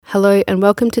Hello and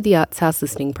welcome to the Arts House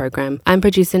Listening Program. I'm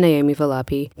producer Naomi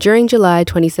Valapi. During July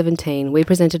 2017, we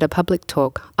presented a public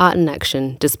talk, Art in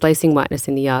Action, Displacing Whiteness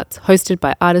in the Arts, hosted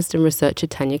by artist and researcher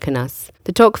Tanya Canas.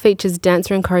 The talk features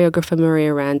dancer and choreographer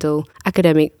Maria Randall,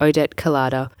 academic Odette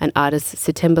Kalada, and artist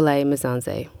Sitembele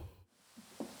Mzanze.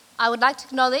 I would like to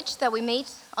acknowledge that we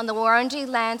meet on the Wurundjeri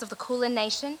lands of the Kulin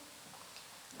Nation.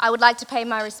 I would like to pay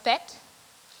my respect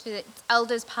to its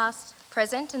elders past,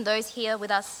 present, and those here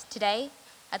with us today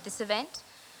at this event.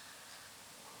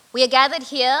 We are gathered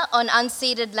here on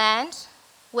unceded land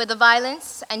where the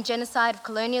violence and genocide of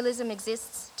colonialism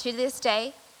exists to this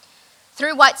day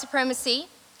through white supremacy,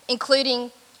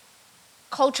 including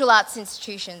cultural arts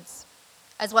institutions,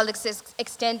 as well as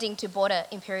extending to border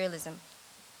imperialism.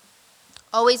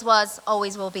 Always was,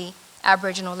 always will be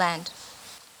Aboriginal land.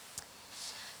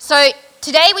 So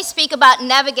today we speak about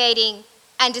navigating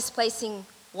and displacing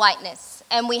whiteness,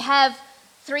 and we have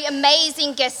three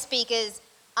amazing guest speakers,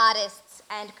 artists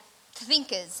and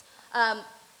thinkers.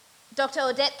 Dr.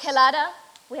 Odette Kalada,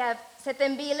 we have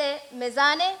Sitembele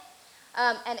Mzanze,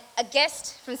 and a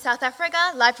guest from South Africa,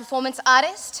 live performance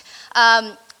artist.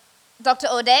 Dr.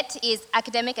 Odette is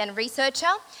academic and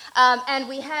researcher, and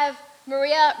we have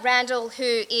Maria Randall,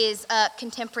 who is a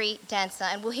contemporary dancer,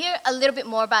 and we'll hear a little bit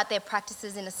more about their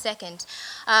practices in a second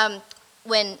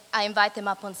when I invite them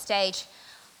up on stage.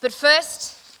 But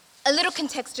first, a little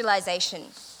contextualization.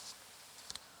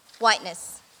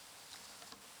 Whiteness.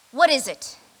 What is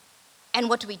it, and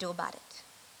what do we do about it?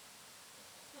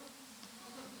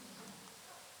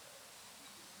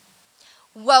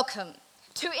 Welcome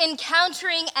to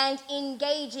Encountering and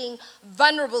Engaging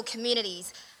Vulnerable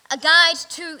Communities, a guide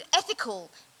to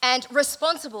ethical and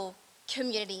responsible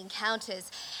community encounters.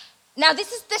 Now,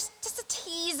 this is just a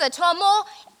teaser to a more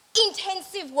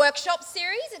intensive workshop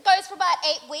series. It goes for about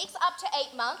 8 weeks, up to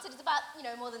 8 months. It is about,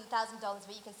 more than $1,000,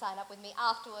 but you can sign up with me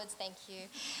afterwards, thank you.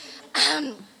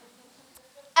 And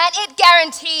it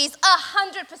guarantees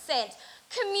 100%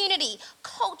 community,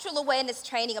 cultural awareness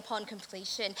training upon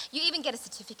completion. You even get a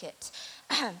certificate.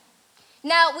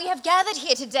 Now, we have gathered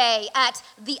here today at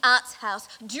the Arts House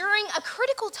during a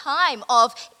critical time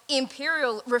of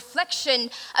imperial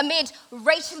reflection amid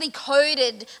racially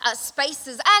coded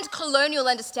spaces and colonial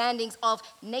understandings of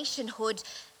nationhood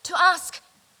to ask,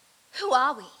 who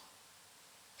are we?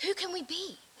 Who can we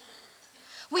be?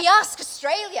 We ask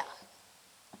Australia.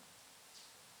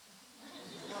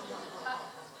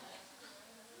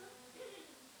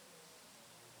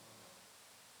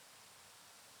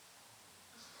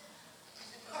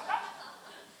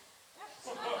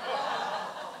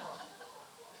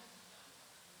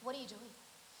 What are you doing?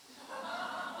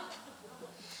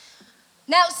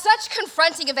 Now, such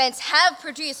confronting events have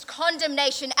produced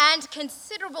condemnation and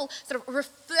considerable sort of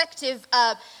reflective,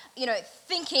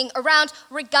 thinking around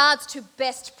regards to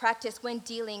best practice when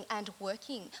dealing and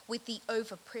working with the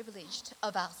overprivileged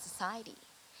of our society.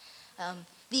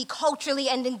 The culturally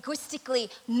and linguistically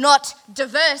not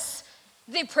diverse,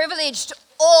 the privileged,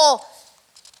 or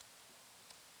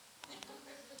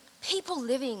people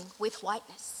living with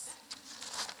whiteness.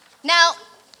 Now,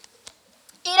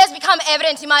 it has become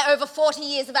evident in my over 40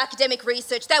 years of academic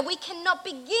research that we cannot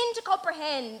begin to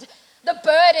comprehend the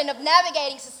burden of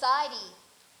navigating society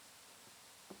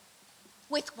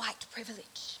with white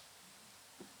privilege.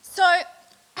 So,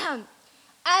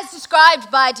 as described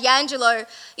by D'Angelo,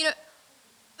 the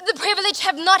privileged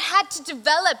have not had to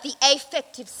develop the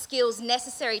affective skills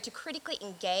necessary to critically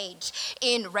engage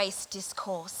in race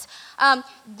discourse.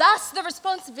 Thus, the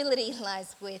responsibility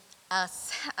lies with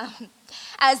us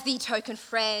as the token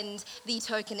friend, the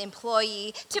token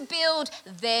employee, to build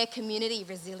their community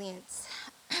resilience.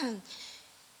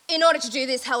 In order to do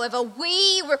this, however,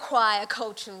 we require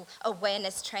cultural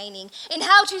awareness training in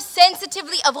how to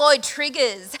sensitively avoid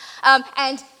triggers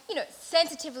and,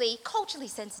 culturally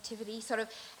sensitivity, sort of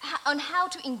on how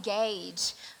to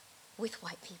engage with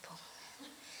white people.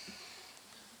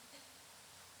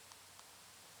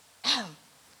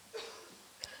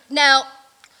 Now,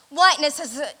 whiteness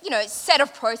has a set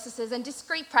of processes and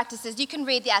discrete practices. You can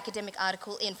read the academic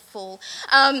article in full.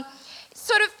 Often,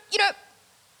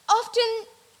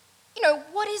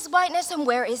 what is whiteness and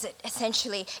where is it,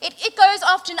 essentially? It goes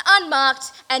often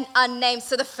unmarked and unnamed.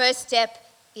 So the first step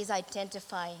is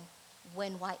identifying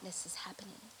when whiteness is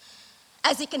happening,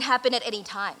 as it can happen at any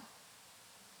time.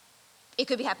 It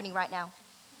could be happening right now.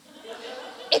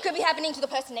 It could be happening to the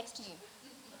person next to you.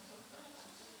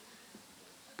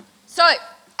 So,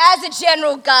 as a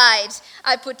general guide,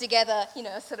 I put together,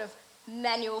 a sort of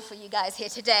manual for you guys here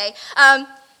today.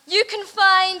 You can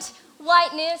find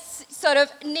whiteness sort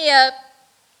of near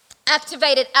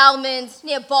activated almonds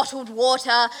near bottled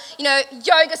water,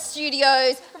 yoga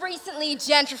studios, recently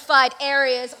gentrified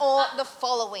areas, or the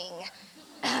following.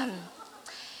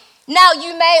 Now,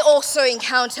 you may also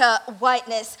encounter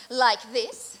whiteness like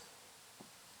this,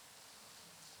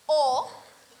 or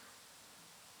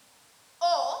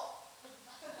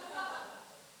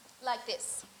like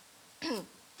this.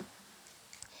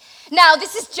 Now,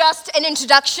 this is just an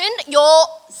introduction. Your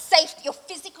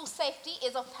physical safety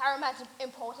is of paramount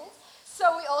importance.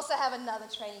 So we also have another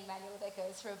training manual that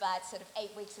goes for about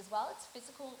 8 weeks as well. It's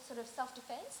physical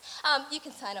self-defense. You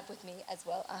can sign up with me as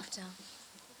well after.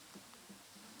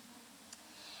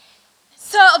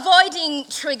 So avoiding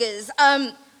triggers.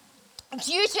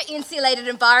 Due to insulated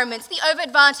environments, the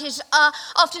overadvantaged are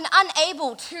often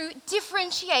unable to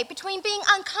differentiate between being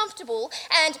uncomfortable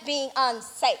and being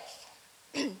unsafe.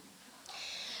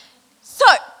 So,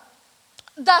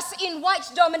 thus, in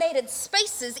white-dominated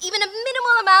spaces, even a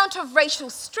minimal amount of racial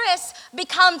stress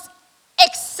becomes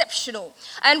exceptional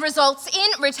and results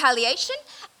in retaliation,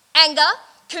 anger,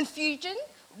 confusion,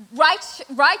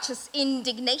 righteous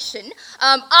indignation,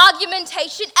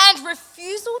 argumentation, and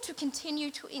refusal to continue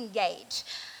to engage.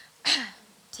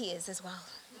 Tears as well.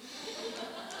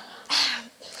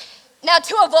 Now,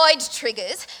 to avoid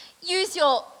triggers, use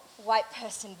your white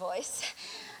person voice.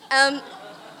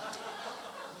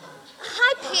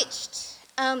 High-pitched,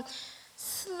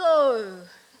 slow,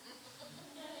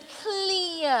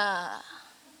 clear,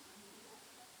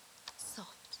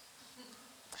 soft.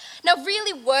 Now,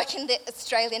 really work in the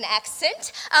Australian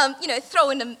accent. Throw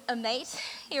in a mate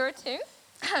here or two.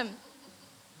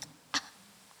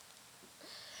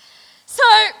 So,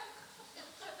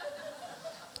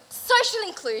 social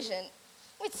inclusion.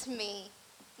 It's me,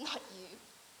 not you.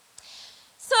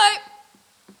 So,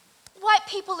 white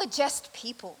people are just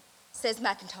people, says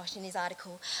McIntosh in his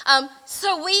article.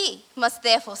 So we must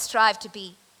therefore strive to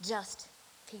be just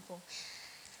people.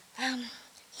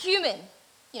 Human,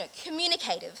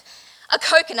 communicative, a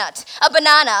coconut, a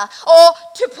banana, or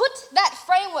to put that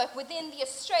framework within the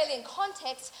Australian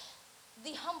context,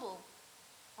 the humble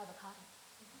avocado.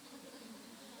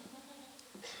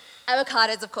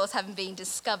 Avocados, of course, having been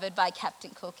discovered by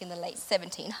Captain Cook in the late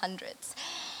 1700s.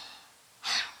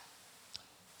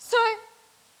 So,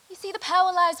 you see, the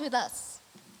power lies with us.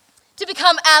 To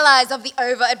become allies of the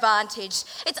over-advantaged,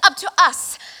 it's up to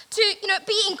us to,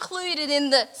 be included in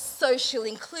the social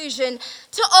inclusion,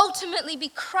 to ultimately be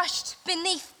crushed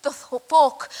beneath the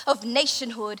fork of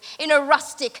nationhood in a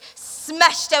rustic,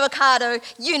 smashed avocado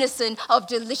unison of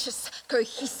delicious,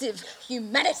 cohesive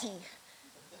humanity.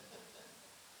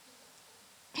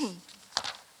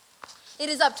 It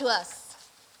is up to us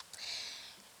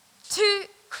to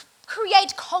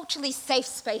create culturally safe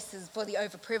spaces for the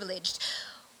overprivileged.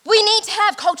 We need to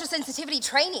have cultural sensitivity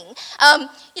training,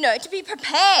 to be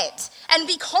prepared and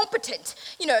be competent,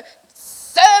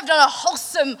 served on a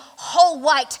wholesome, whole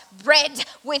white bread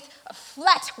with a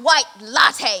flat white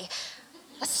latte.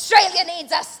 Australia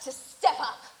needs us to step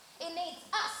up. It needs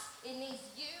us, it needs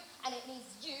you, and it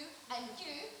needs you and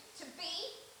you to be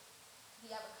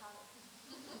the avocado.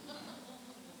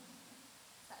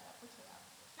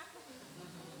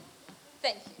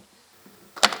 Thank you.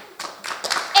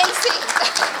 NC.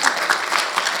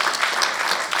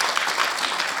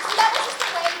 That was just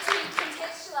a way to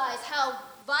contextualize how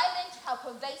violent, how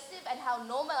pervasive, and how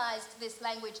normalized this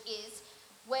language is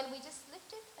when we just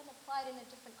lift it and apply it in a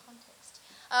different context.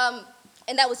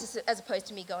 And that was just as opposed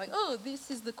to me going, oh,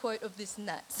 this is the quote of this and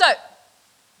that. So,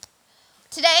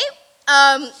 today,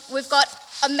 we've got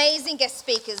amazing guest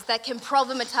speakers that can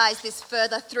problematize this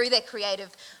further through their creative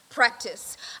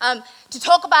practice, to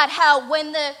talk about how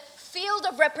when the field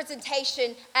of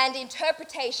representation and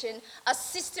interpretation are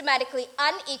systematically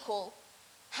unequal,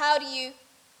 how do you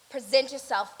present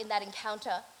yourself in that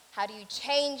encounter? How do you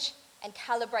change and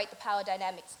calibrate the power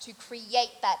dynamics to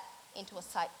create that into a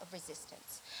site of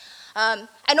resistance?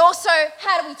 And also,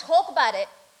 how do we talk about it?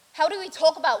 How do we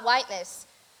talk about whiteness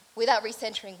without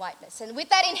recentering whiteness? And with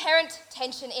that inherent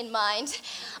tension in mind,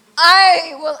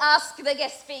 I will ask the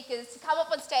guest speakers to come up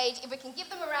on stage, if we can give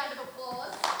them a round of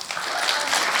applause.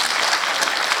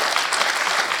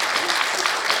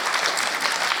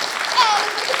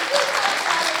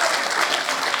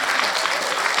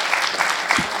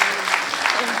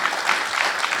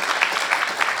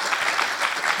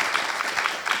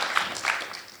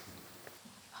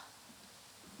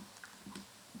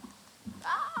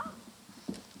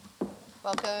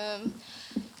 Welcome.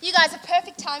 You guys have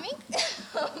perfect timing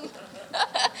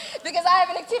because I have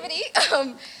an activity.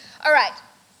 All right.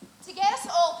 To get us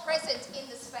all present in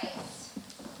the space.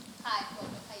 Hi,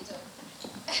 welcome. How you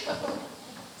doing?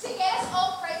 to get us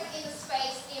all present in the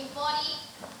space, in body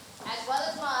as well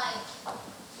as mind,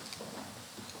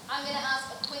 I'm going to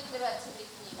ask a quick little activity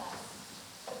from you guys.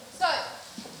 So,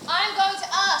 I'm going to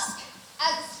ask,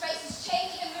 as the space is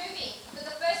changing and moving, for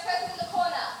the first person in the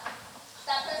corner,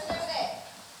 that person over there,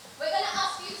 we're going to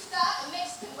ask you to start a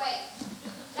Mexican wave.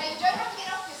 Now, you don't have to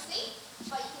get off your seat,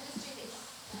 but you can just do this.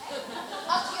 Okay?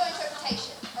 Up to your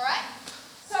interpretation, all right?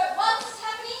 So, while this is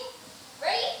happening,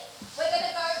 ready? We're going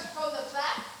to go from the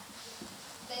back,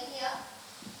 then here,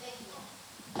 then here,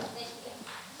 then here.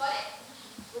 Got it?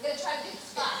 We're going to try to do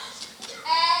this fast.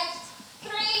 And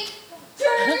 3, 2,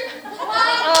 1.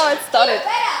 Oh, it started.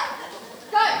 Better.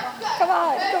 Go, go. Come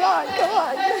on, perfect, come on, perfect, come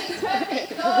on. Perfect.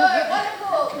 Good,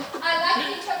 wonderful. I like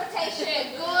the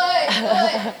interpretation. Good,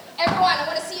 good. Everyone, I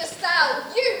want to see your style.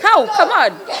 You. How? Go. Come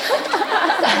on.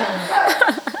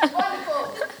 Wonderful.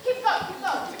 Keep going, keep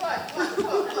going, keep going. Come on.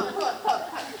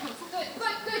 Good,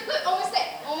 good, good, good. Almost there,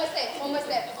 almost there, almost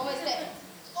there, almost there.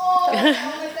 Almost there,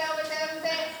 almost there, almost there, almost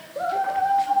there.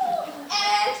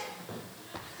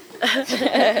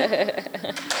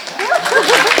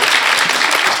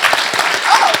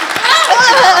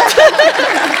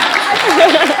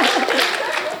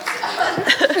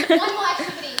 One more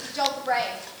activity to jolt the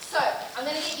brain. So, I'm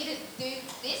going to get you to do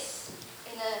this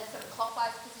in a sort of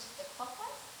clockwise position.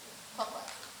 Clockwise?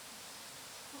 Clockwise.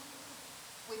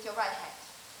 With your right hand.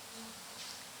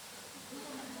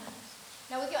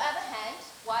 Now, with your other hand,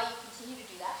 while you continue to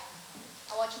do that,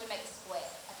 I want you to make a square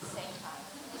at the same time.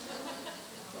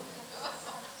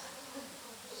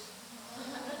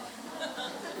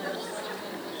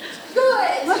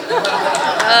 Good.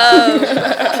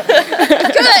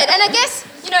 Good. And I guess,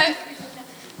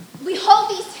 we hold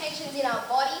these tensions in our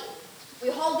body. We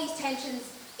hold these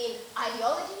tensions in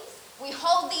ideologies. We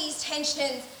hold these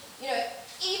tensions,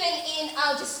 even in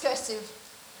our discursive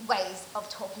ways of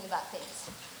talking about things.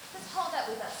 Let's hold that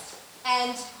with us.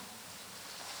 And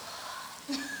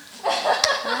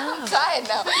I'm tired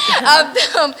now.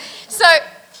 So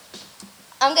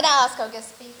I'm going to ask our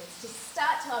guest speakers to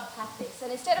start to unpack this.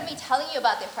 And instead of me telling you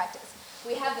about their practice,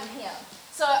 we have them here.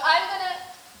 So I'm going to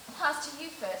pass to you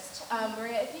first.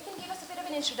 Maria, if you can give us a bit of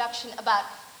an introduction about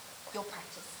your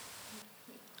practice.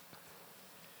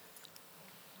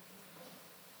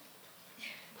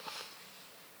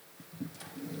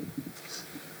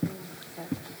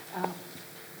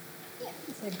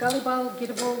 Galibal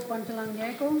Girabal Bantalang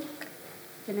Yago,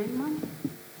 Janema,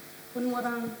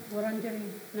 Unwarang Warangari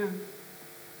No.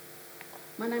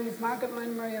 My name is Margaret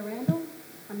Moan Maria Randall.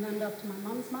 I'm named after my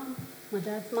mum's mum, my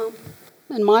dad's mum,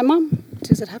 and my mum.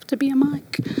 Does it have to be a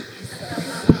mic?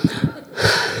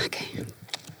 Okay.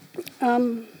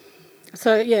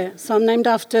 So I'm named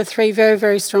after 3 very,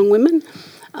 very strong women.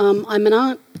 I'm an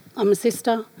aunt, I'm a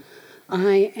sister,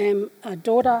 I am a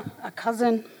daughter, a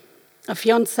cousin, a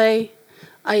fiancée,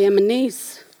 I am a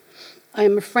niece, I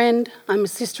am a friend, I'm a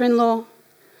sister-in-law,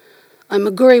 I'm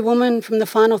a Guri woman from the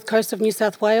far north coast of New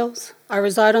South Wales. I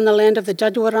reside on the land of the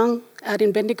Jadwarang out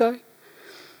in Bendigo.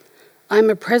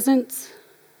 I'm a presence,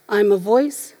 I'm a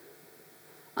voice,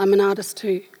 I'm an artist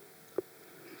too.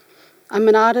 I'm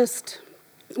an artist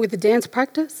with a dance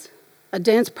practice that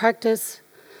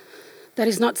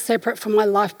is not separate from my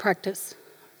life practice.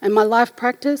 And my life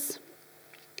practice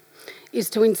is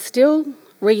to instill,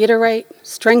 reiterate,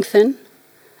 strengthen,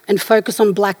 and focus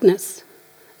on blackness,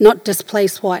 not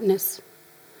displace whiteness,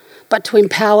 but to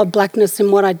empower blackness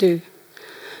in what I do.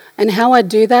 And how I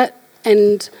do that,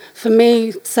 and for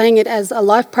me, saying it as a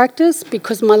life practice,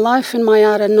 because my life and my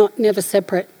art are never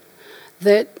separate.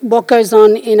 That what goes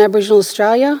on in Aboriginal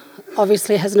Australia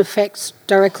obviously has an effect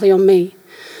directly on me.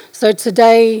 So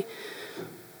today,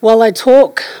 while I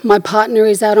talk, my partner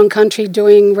is out on country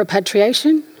doing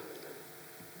repatriation.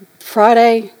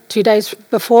 Friday, 2 days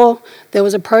before, there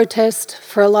was a protest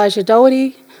for Elijah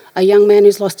Doherty, a young man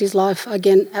who's lost his life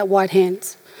again at White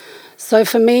Hands. So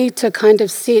for me to kind of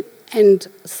sit and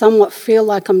somewhat feel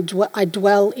like I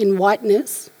dwell in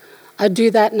whiteness, I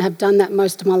do that and have done that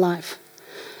most of my life.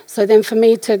 So then for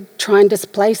me to try and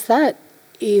displace that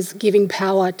is giving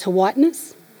power to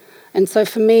whiteness. And so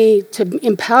for me to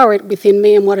empower it within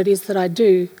me and what it is that I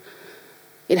do,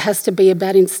 it has to be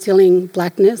about instilling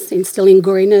blackness, instilling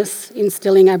Guriness,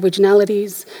 instilling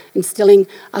Aboriginalities, instilling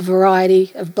a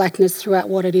variety of blackness throughout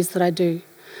what it is that I do.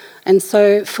 And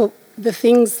so for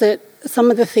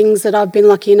some of the things that I've been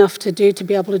lucky enough to do to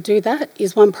be able to do that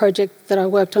is one project that I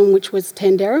worked on, which was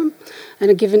Tanderrum.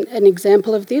 And I'll give an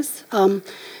example of this,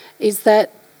 is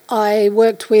that I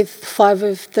worked with 5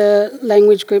 of the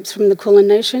language groups from the Kulin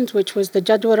Nations, which was the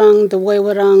Jadwarang, the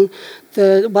Woiwurrung,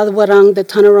 the Wadawurrung, the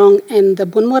Tanarong, and the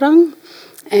Bunwurrung.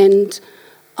 And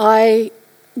I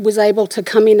was able to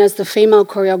come in as the female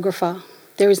choreographer.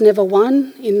 There is never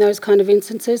one in those kind of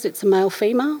instances. It's a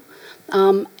male-female.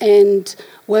 And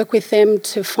work with them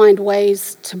to find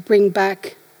ways to bring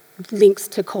back links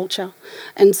to culture.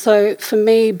 And so for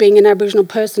me, being an Aboriginal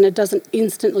person, it doesn't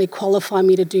instantly qualify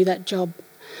me to do that job.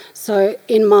 So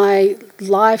in my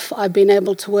life, I've been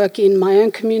able to work in my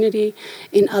own community,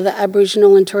 in other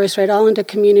Aboriginal and Torres Strait Islander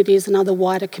communities and other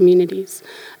wider communities.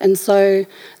 And so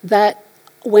that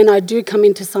when I do come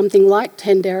into something like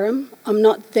Tenderum, I'm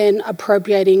not then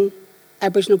appropriating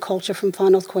Aboriginal culture from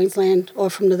Far North Queensland or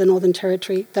from the Northern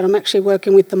Territory, that I'm actually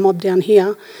working with the mob down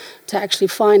here to actually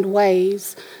find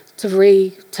ways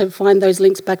to find those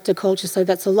links back to culture, so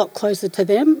that's a lot closer to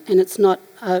them and it's not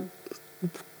a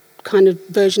kind of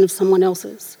version of someone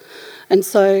else's. And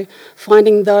so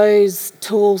finding those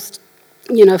tools,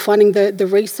 finding the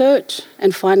research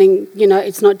and finding,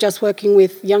 it's not just working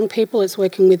with young people, it's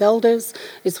working with elders,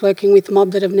 it's working with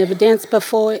mob that have never danced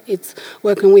before, it's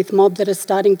working with mob that are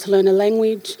starting to learn a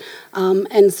language.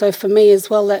 And so for me as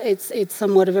well, it's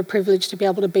somewhat of a privilege to be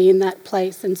able to be in that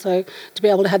place, and so to be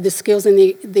able to have the skills and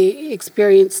the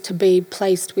experience to be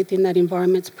placed within that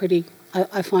environment's pretty,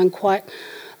 I find quite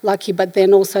lucky. But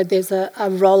then also there's a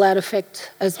rollout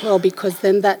effect as well, because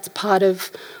then that's part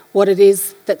of what it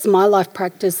is, that's my life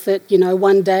practice, that,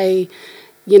 one day,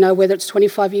 whether it's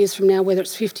 25 years from now, whether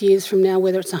it's 50 years from now,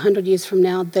 whether it's 100 years from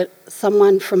now, that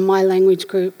someone from my language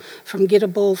group, from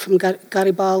Gidabal, from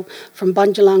Garibal, from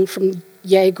Bunjalung, from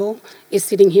Yaegl, is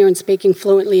sitting here and speaking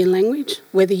fluently in language,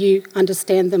 whether you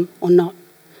understand them or not.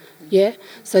 Yeah?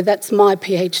 So that's my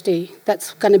PhD.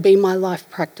 That's going to be my life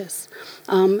practice.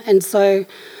 And so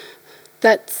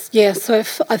that's, so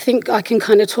I think I can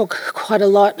kind of talk quite a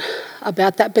lot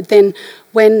about that. But then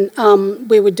when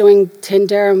we were doing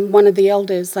Tenderum, one of the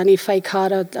elders, Ani Faye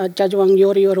Carter, a Judgewang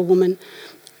Yorta woman,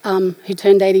 who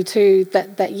turned 82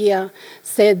 that year,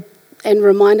 said and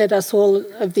reminded us all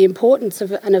of the importance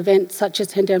of an event such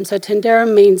as Tenderum. So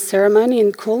Tenderum means ceremony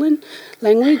in Kulin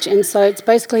language, and so it's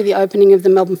basically the opening of the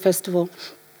Melbourne Festival.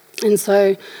 And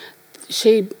so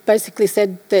she basically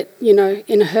said that,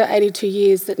 in her 82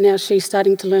 years, that now she's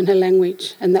starting to learn her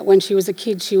language, and that when she was a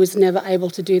kid, she was never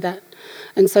able to do that.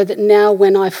 And so that now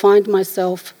when I find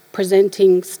myself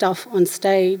presenting stuff on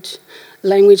stage,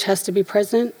 language has to be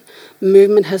present,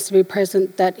 movement has to be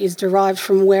present that is derived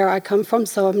from where I come from.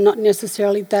 So I'm not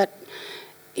necessarily that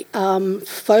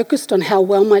focused on how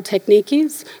well my technique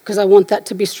is, because I want that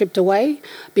to be stripped away,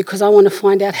 because I want to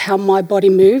find out how my body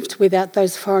moved without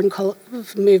those foreign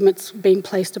movements being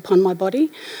placed upon my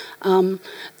body.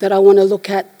 That I want to look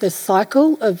at the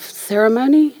cycle of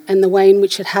ceremony and the way in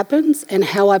which it happens and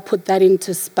how I put that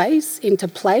into space, into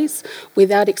place,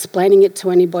 without explaining it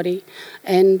to anybody.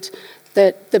 And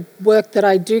that the work that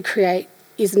I do create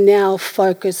is now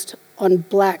focused on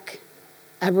Black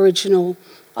Aboriginal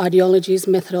ideologies,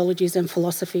 methodologies and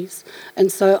philosophies.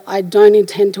 And so I don't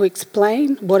intend to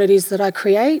explain what it is that I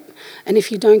create, and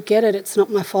if you don't get it, it's not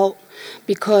my fault,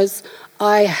 because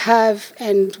I have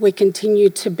and we continue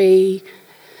to be,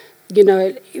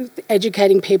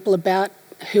 educating people about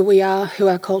who we are, who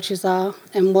our cultures are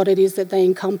and what it is that they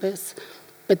encompass.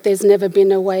 But there's never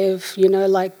been a way of,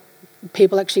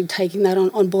 people actually taking that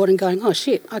on board and going, oh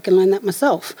shit, I can learn that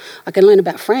myself. I can learn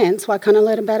about France, why can't I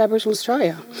learn about Aboriginal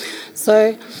Australia?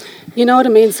 So, you know what I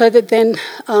mean? So that then,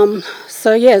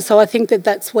 so I think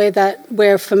that's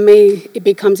where for me it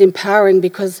becomes empowering,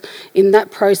 because in that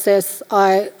process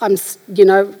I'm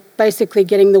basically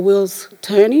getting the wheels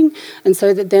turning, and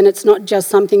so that then it's not just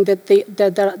something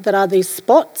that are these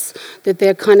spots, that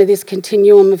they're kind of this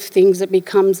continuum of things that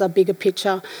becomes a bigger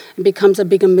picture and becomes a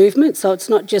bigger movement. So it's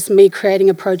not just me creating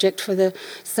a project for the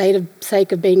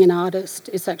sake of being an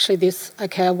artist. It's actually this,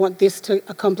 okay, I want this to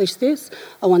accomplish this,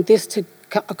 I want this to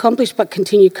accomplish but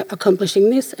continue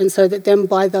accomplishing this, and so that then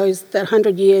by that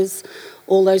 100 years,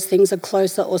 all those things are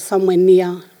closer or somewhere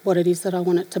near what it is that I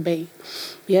want it to be.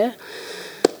 Yeah?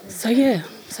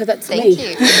 So that's Thank me. You.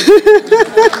 So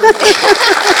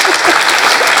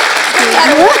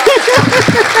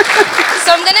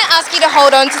I'm going to ask you to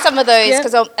hold on to some of those,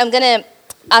 because I'm going to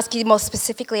ask you more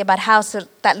specifically about how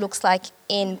that looks like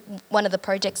in one of the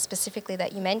projects specifically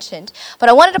that you mentioned. But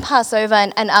I wanted to pass over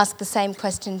and ask the same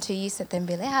question to you,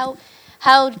 Sethembile.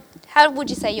 How would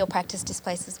you say your practice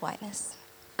displaces whiteness?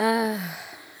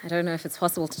 I don't know if it's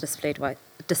possible to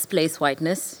displace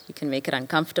whiteness. You can make it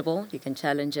uncomfortable, you can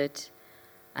challenge it.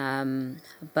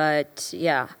 But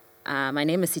yeah, my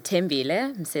name is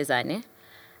Sithembile Msezane.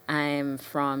 I'm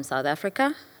from South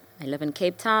Africa. I live in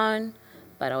Cape Town,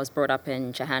 but I was brought up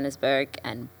in Johannesburg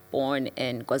and born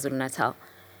in KwaZulu-Natal.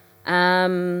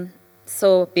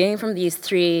 So being from these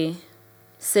three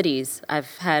cities.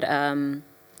 I've had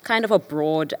kind of a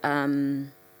broad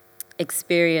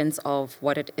experience of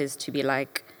what it is to be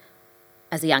like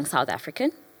as a young South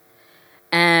African.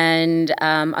 And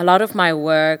a lot of my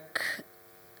work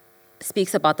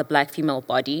speaks about the Black female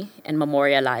body in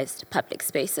memorialized public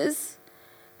spaces.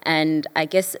 And I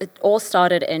guess it all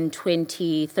started in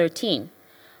 2013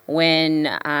 when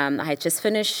I had just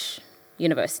finished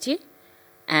university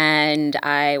and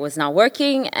I was now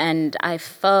working, and I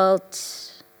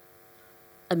felt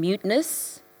a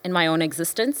muteness in my own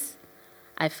existence.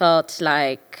 I felt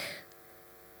like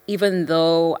even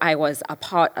though I was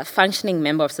a functioning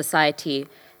member of society,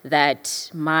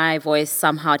 that my voice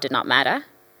somehow did not matter,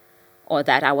 or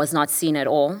that I was not seen at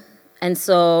all. And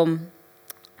so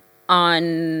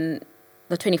on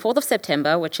the 24th of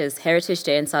September, which is Heritage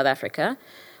Day in South Africa,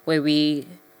 where we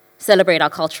celebrate our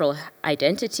cultural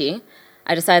identity,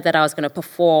 I decided that I was going to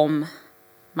perform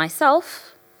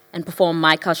myself and perform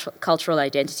my cultural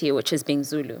identity, which is being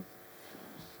Zulu.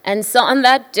 And so on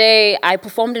that day, I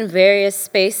performed in various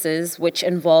spaces, which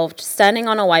involved standing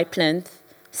on a white plinth,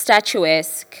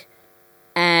 statuesque,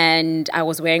 and I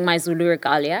was wearing my Zulu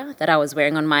regalia that I was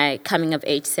wearing on my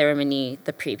coming-of-age ceremony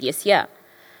the previous year.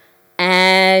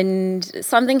 And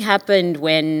something happened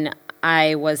when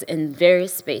I was in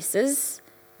various spaces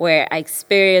where I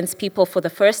experienced people for the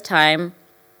first time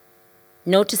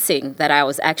noticing that I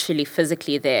was actually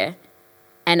physically there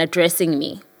and addressing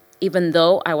me, even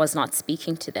though I was not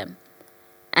speaking to them.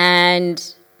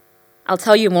 And I'll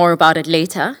tell you more about it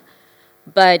later.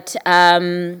 But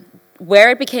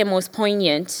where it became most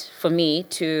poignant for me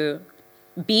to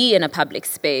be in a public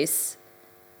space,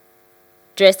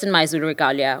 dressed in my Zulu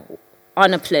regalia,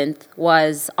 on a plinth,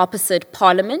 was opposite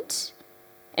Parliament,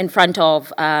 in front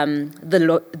of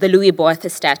the Louis Botha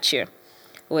statue,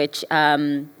 which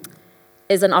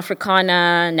is an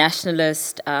Afrikaner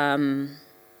nationalist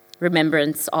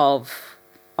remembrance of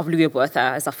Louis Botha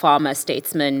as a farmer,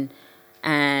 statesman,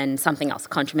 and something else,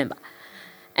 I can't remember.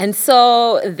 And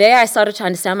so there I started to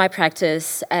understand my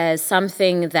practice as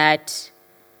something that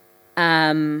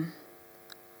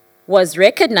was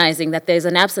recognizing that there's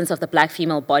an absence of the Black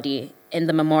female body in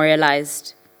the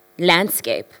memorialized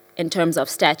landscape in terms of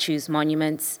statues,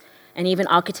 monuments, and even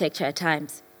architecture at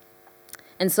times.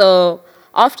 And so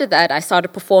after that, I started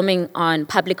performing on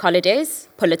public holidays,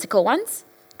 political ones.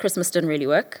 Christmas didn't really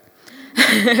work.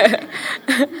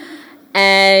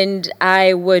 And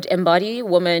I would embody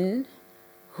women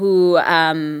who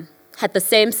had the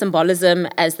same symbolism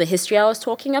as the history I was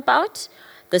talking about,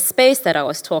 the space that I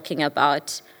was talking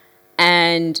about,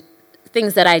 and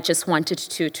things that I just wanted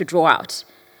to draw out.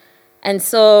 And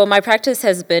so my practice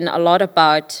has been a lot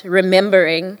about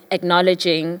remembering,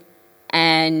 acknowledging,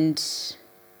 and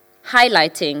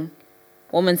highlighting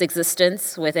women's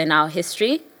existence within our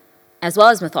history, as well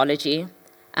as mythology,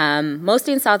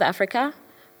 mostly in South Africa,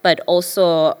 but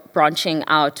also branching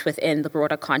out within the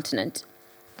broader continent.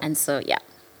 And so, yeah.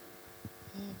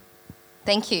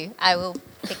 Thank you. I will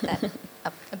pick that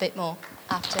up a bit more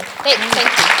after. Thank you.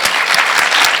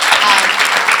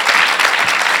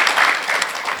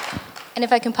 And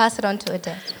if I can pass it on to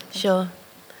Odette. Sure.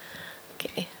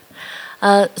 Okay.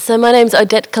 So my name's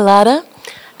Odette Collada,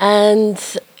 and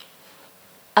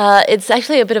it's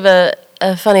actually a bit of a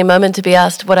funny moment to be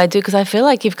asked what I do, because I feel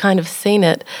like you've kind of seen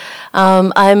it.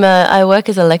 I work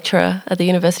as a lecturer at the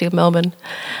University of Melbourne,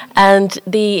 and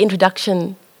the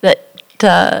introduction that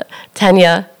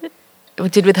Tanya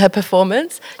did with her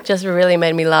performance just really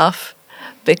made me laugh,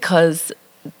 because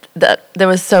there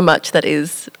was so much that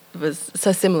was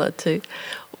so similar to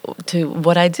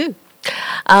what I do.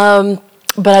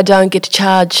 But I don't get to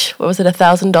charge, what was it,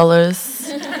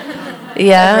 $1,000?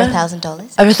 Yeah. Over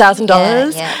 $1,000. Over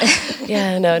 $1,000? Yeah.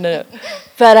 Yeah, no.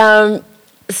 But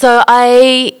so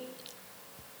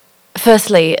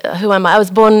firstly, who am I? I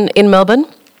was born in Melbourne,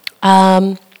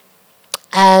 and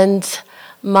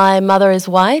my mother is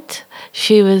white.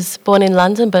 She was born in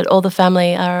London, but all the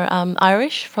family are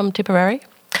Irish, from Tipperary.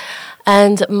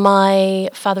 And my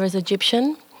father is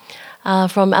Egyptian,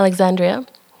 from Alexandria,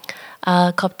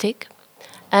 Coptic.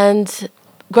 And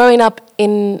growing up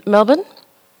in Melbourne,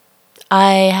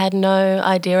 I had no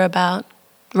idea about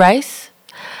race.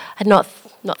 I had not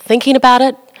thinking about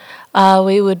it.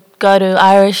 We would go to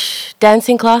Irish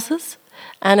dancing classes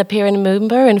and appear in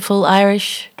Moomba in full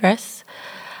Irish dress.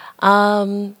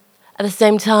 At the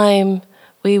same time,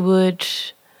 we would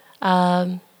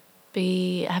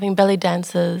be having belly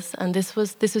dances, and this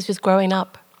was just growing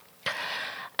up.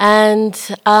 And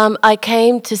I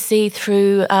came to see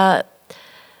through,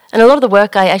 and a lot of the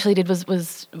work I actually did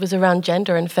was around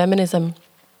gender and feminism.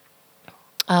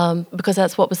 because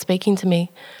that's what was speaking to me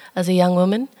as a young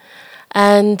woman.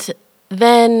 And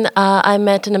then I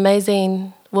met an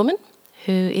amazing woman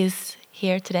who is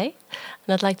here today,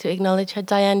 and I'd like to acknowledge her,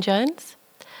 Diane Jones,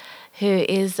 who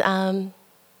is an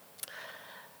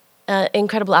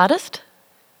incredible artist,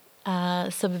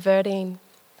 subverting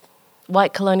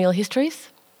white colonial histories.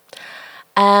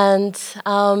 And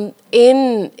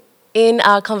in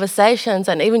our conversations,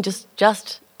 and even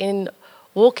just in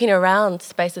walking around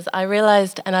spaces, I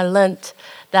realised and I learnt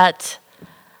that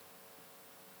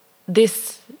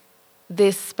this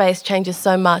space changes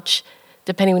so much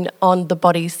depending on the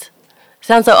bodies.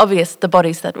 Sounds so obvious, the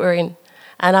bodies that we're in.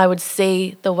 And I would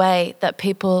see the way that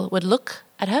people would look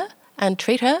at her and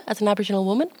treat her as an Aboriginal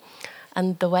woman,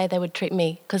 and the way they would treat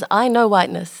me. Because I know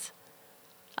whiteness.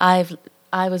 I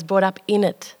was brought up in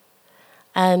it.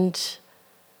 And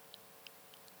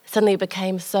suddenly it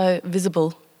became so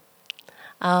visible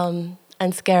and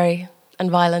scary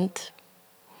and violent,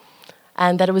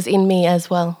 and that it was in me as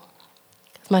well.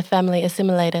 My family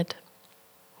assimilated.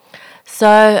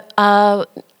 So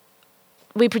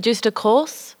we produced a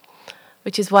course,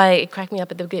 which is why it cracked me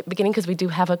up at the beginning, because we do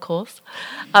have a course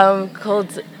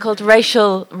called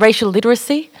Racial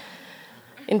Literacy,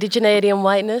 Indigeneity and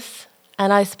Whiteness.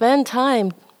 And I spend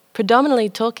time predominantly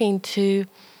talking to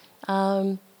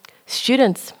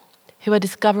students who are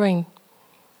discovering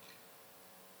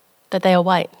that they are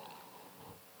white.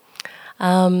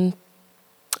 And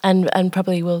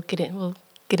probably we'll get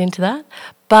into that.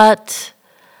 But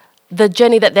the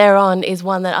journey that they're on is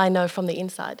one that I know from the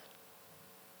inside.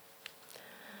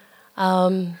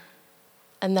 And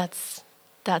that's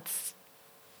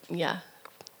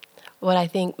what I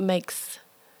think makes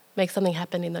something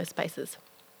happen in those spaces,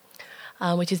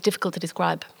 which is difficult to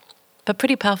describe, but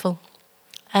pretty powerful.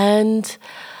 And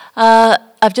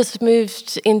I've just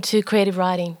moved into creative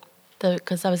writing,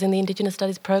 because I was in the Indigenous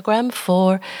Studies program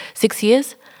for 6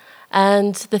 years.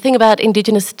 And the thing about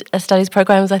Indigenous Studies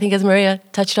programs, I think, as Maria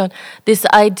touched on, this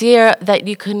idea that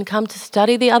you can come to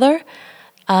study the other,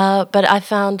 but I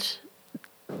found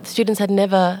students had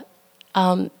never,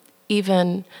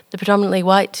 even the predominantly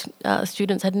white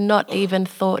students had not even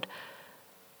thought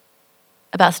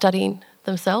about studying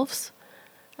themselves.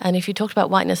 And if you talked about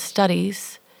whiteness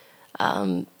studies,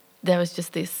 there was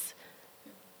just this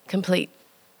complete,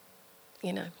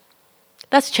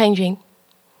 that's changing.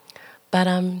 But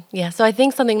so I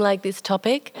think something like this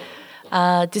topic,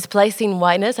 displacing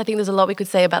whiteness, I think there's a lot we could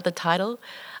say about the title.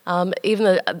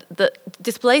 Even the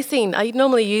displacing, I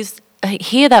normally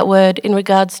hear that word in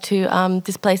regards to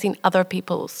displacing other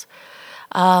peoples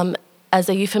as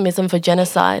a euphemism for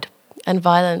genocide and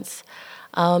violence.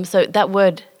 So that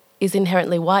word is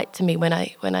inherently white to me when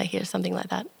I hear something like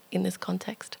that in this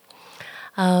context.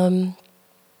 But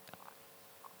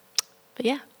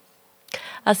yeah.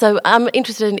 So I'm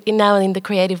interested in now in the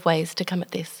creative ways to come at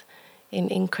this,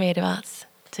 in creative arts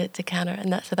to counter,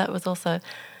 and that was also,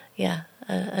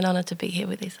 an honour to be here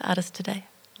with these artists today.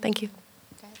 Thank you.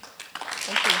 Okay.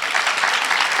 Thank you.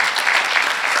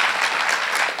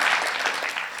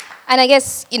 And I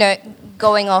guess,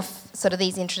 going off sort of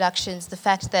these introductions, the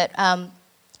fact that,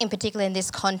 in particular in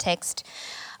this context,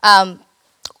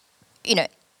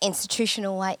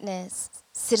 institutional whiteness,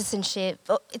 citizenship,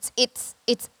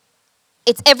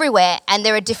 it's everywhere, and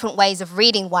there are different ways of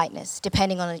reading whiteness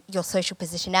depending on your social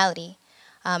positionality.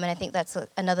 And I think that's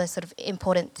another sort of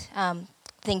important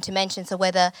thing to mention. So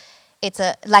whether it's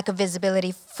a lack of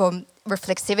visibility from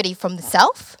reflexivity from the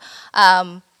self,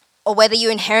 or whether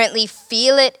you inherently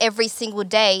feel it every single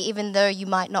day, even though you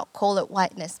might not call it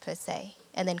whiteness per se,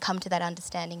 and then come to that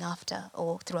understanding after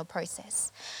or through a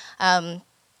process.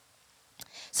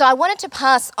 So I wanted to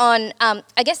pass on,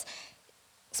 I guess,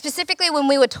 specifically when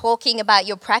we were talking about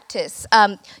your practice,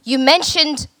 you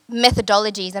mentioned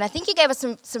methodologies, and I think you gave us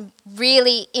some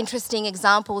really interesting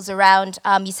examples around,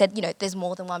 you said, there's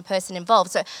more than one person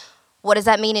involved. So what does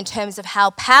that mean in terms of how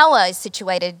power is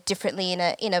situated differently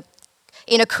in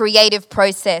a creative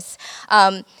process?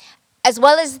 As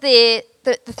well as the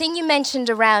thing you mentioned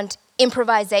around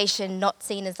improvisation, not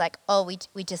seen as like, oh,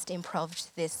 we just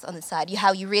improved this on the side.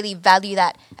 How you really value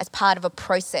that as part of a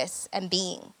process and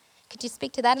being. Could you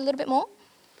speak to that a little bit more?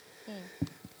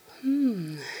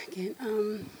 Again,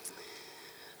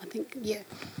 I think, yeah.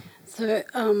 So,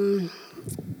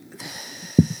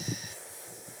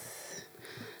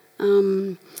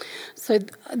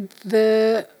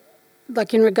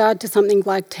 in regard to something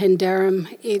like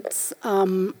Tenderum, it's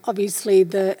obviously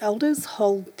the elders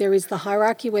there is the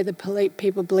hierarchy where the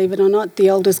people, believe it or not, the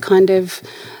elders kind of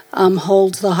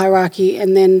hold the hierarchy,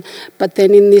 but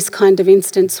then in this kind of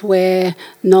instance where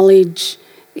knowledge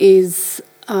is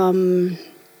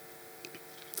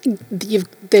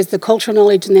there's the cultural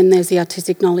knowledge and then there's the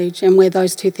artistic knowledge, and where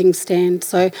those two things stand.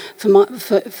 So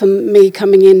for me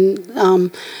coming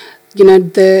in,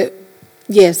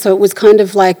 so it was kind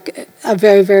of like a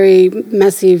very, very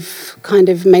massive kind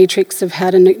of matrix of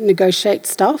how to negotiate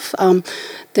stuff.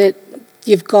 That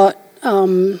you've got,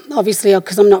 obviously,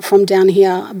 because I'm not from down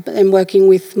here, and working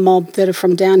with mob that are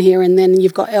from down here, and then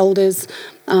you've got elders,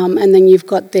 and then you've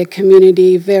got their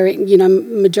community,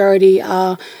 majority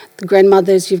are the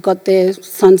grandmothers, you've got their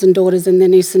sons and daughters and their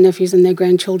nieces and nephews and their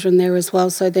grandchildren there as well.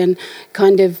 So then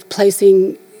kind of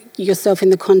placing yourself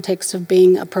in the context of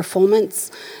being a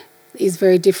performance is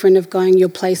very different, of going your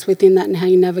place within that, and how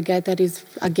you navigate that is,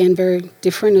 again, very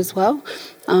different as well.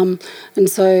 And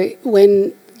so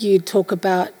when you talk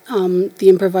about the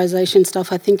improvisation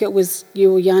stuff, I think it was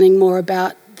you were yarning more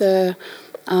about the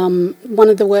one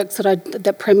of the works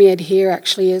that premiered here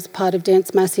actually as part of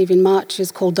Dance Massive in March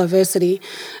is called Diversity,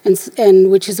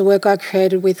 and which is a work I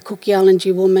created with Cook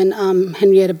Yalanji woman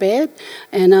Henrietta Baird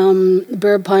and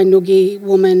Biripi Nugi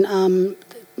woman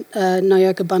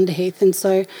Nyoka Bunderheath. And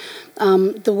so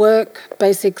the work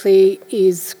basically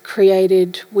is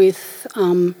created with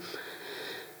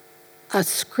a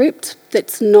script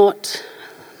that's not,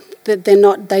 that they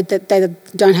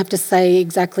don't have to say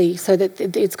exactly, so that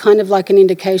it's kind of like an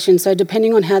indication. So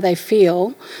depending on how they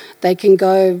feel, they can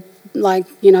go, like,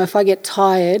 if I get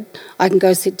tired, I can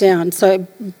go sit down. So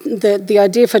the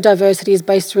idea for diversity is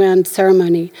based around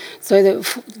ceremony. So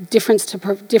the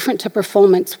different to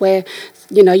performance, where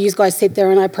you guys sit there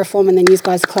and I perform, and then you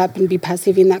guys clap and be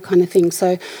passive in that kind of thing.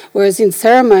 So whereas in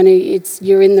ceremony,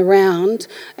 you're in the round,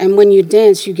 and when you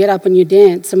dance, you get up and you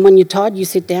dance, and when you're tired, you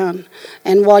sit down.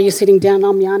 And while you're sitting down,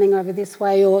 I'm yarning over this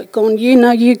way, or going,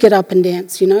 you get up and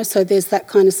dance. So there's that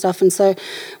kind of stuff. And so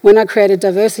when I created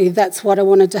diversity, that's what I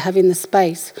wanted to have in the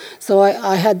space. So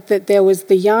I had that there was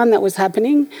the yarn that was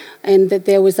happening, and that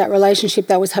there was that relationship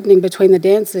that was happening between the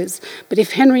dancers. But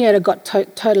if Henrietta got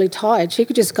totally tired, she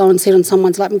could just go and sit on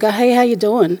someone's lap and go, hey, how you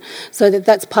doing? So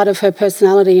that's part of her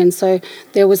personality. And so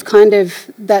there was kind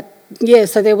of that,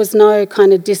 so there was no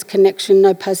kind of disconnection,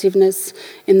 no passiveness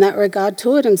in that regard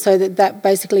to it. And so that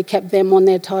basically kept them on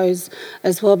their toes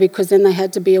as well, because then they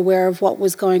had to be aware of what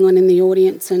was going on in the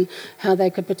audience and how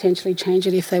they could potentially change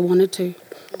it if they wanted to.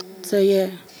 So, yeah.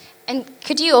 And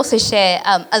could you also share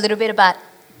a little bit about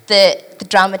the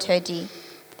dramaturgy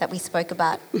that we spoke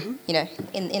about,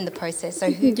 in the process? So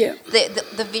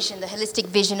the vision, the holistic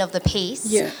vision of the piece.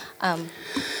 Yeah.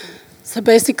 So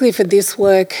basically for this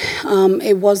work,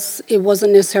 it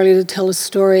wasn't necessarily to tell a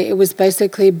story. It was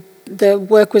basically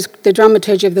the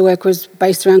dramaturgy of the work was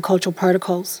based around cultural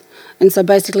protocols. And so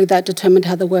basically that determined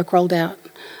how the work rolled out.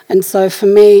 And so for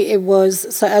me, it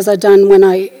was, so as I done when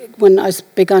I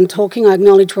begun talking, I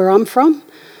acknowledged where I'm from,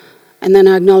 and then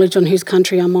I acknowledged on whose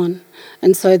country I'm on.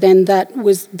 And so then that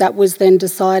was then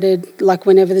decided, like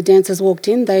whenever the dancers walked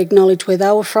in, they acknowledged where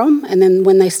they were from, and then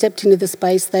when they stepped into the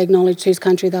space, they acknowledged whose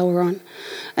country they were on.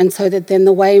 And so that then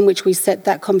the way in which we set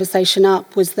that conversation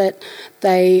up was that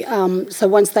they, so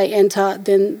once they enter,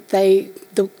 then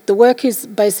the work is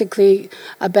basically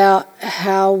about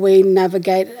how we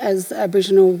navigate as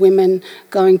Aboriginal women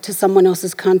going to someone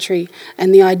else's country,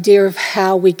 and the idea of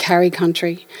how we carry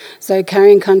country. So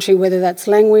carrying country, whether that's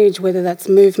language, whether that's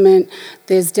movement,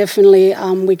 there's definitely,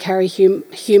 we carry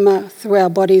humour through our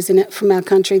bodies in it from our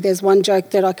country. There's one joke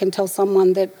that I can tell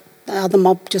someone that the other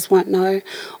mob just won't know,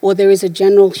 or there is a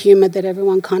general humour that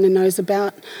everyone kind of knows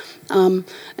about. And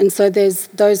so there's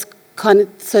those kind of,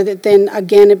 so that then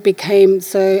again it became,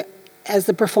 so as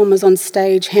the performers on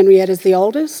stage, Henrietta's the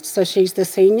oldest, so she's the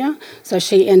senior, so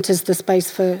she enters the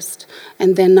space first,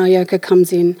 and then Nyoka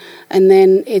comes in, and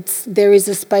then there is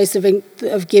a space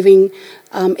of giving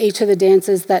each of the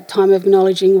dancers that time of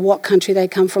acknowledging what country they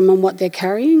come from and what they're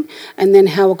carrying, and then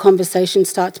how a conversation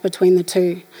starts between the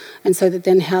two, and so that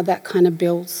then how that kind of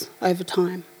builds over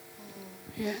time.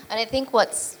 Yeah. And I think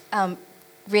what's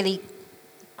really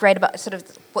great about sort of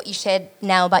what you shared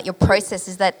now about your process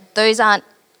is that those aren't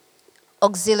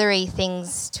auxiliary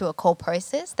things to a core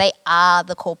process. They are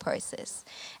the core process,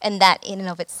 and that in and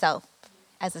of itself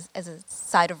as a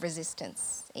side of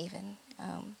resistance even,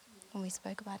 when we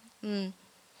spoke about it.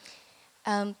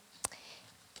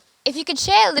 If you could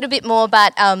share a little bit more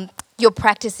about your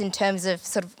practice in terms of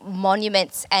sort of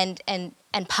monuments and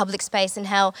public space, and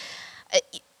how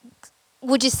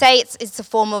would you say it's a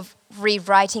form of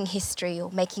rewriting history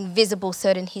or making visible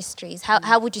certain histories?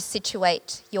 How would you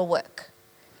situate your work?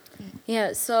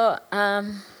 Yeah, so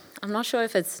I'm not sure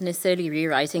if it's necessarily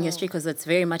rewriting history, because it's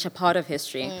very much a part of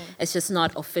history. It's just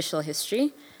not official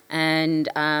history. And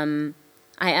I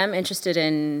am interested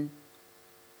in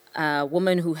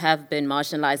women who have been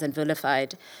marginalized and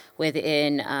vilified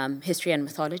within history and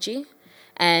mythology.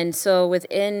 And so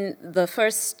within the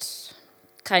first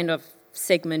kind of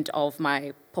segment of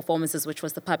my performances, which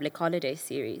was the Public Holiday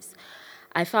series,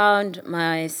 I found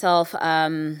myself,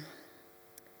 I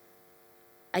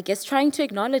guess, trying to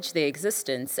acknowledge their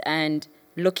existence and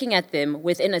looking at them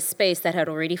within a space that had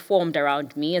already formed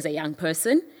around me as a young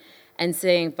person and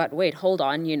saying, but wait, hold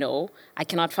on, I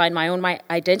cannot find my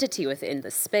identity within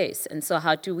this space. And so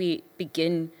how do we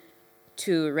begin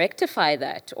to rectify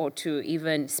that or to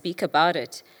even speak about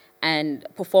it? And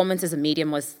performance as a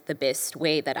medium was the best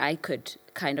way that I could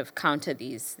kind of counter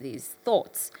these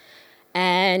thoughts.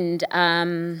 And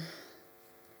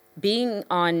being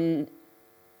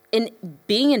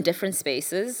in different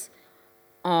spaces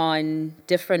on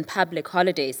different public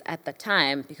holidays at the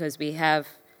time, because we have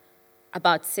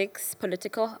about 6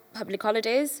 political public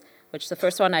holidays, which the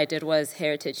first one I did was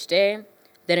Heritage Day,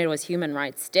 then it was Human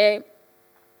Rights Day,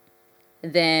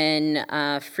 then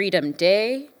Freedom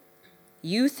Day,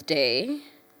 Youth Day,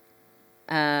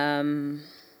 is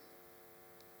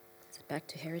it back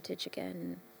to Heritage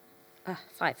again?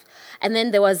 5. And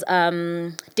then there was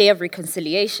Day of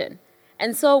Reconciliation.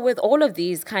 And so with all of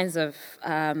these kinds of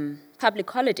public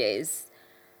holidays,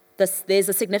 there's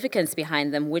a significance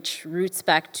behind them, which roots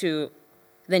back to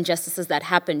the injustices that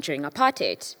happened during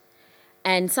apartheid.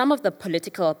 And some of the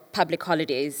political public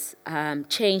holidays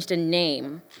changed in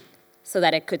name so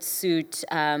that it could suit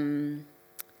the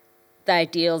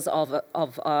ideals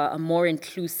of a more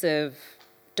inclusive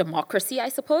democracy, I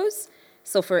suppose.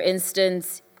 So for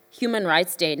instance, Human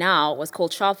Rights Day now was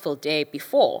called Sharpeville Day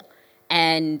before,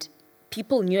 and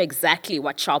people knew exactly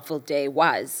what Sharpeville Day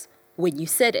was when you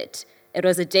said it. It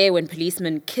was a day when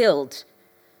policemen killed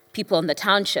people in the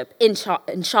township in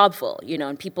Sharpeville,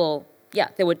 and people,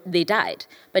 they died.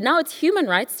 But now it's Human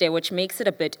Rights Day, which makes it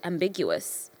a bit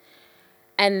ambiguous.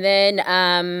 And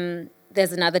then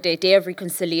there's another day, Day of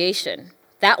Reconciliation.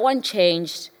 That one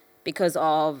changed because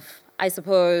of, I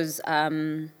suppose,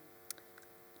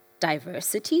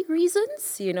 diversity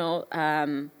reasons.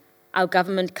 Our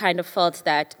government kind of felt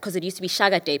that, because it used to be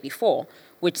Shaka Day before,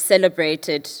 which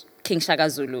celebrated King Shaka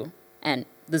Zulu and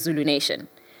the Zulu nation.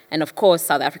 And of course,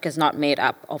 South Africa is not made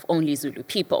up of only Zulu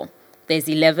people. There's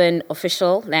 11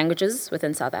 official languages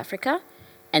within South Africa.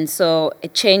 And so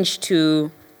it changed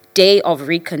to Day of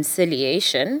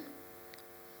Reconciliation.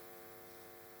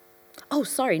 Oh,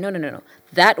 sorry, no.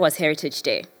 That was Heritage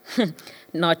Day,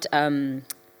 not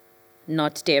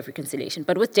Day of Reconciliation.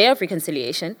 But with Day of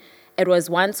Reconciliation, it was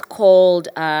once called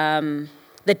the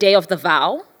Day of the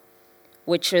Vow,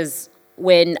 which is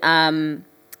when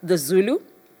the Zulu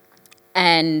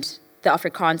and the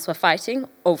Afrikaans were fighting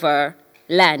over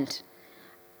land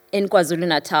in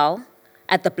KwaZulu-Natal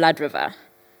at the Blood River.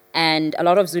 And a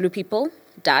lot of Zulu people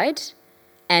died.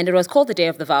 And it was called the Day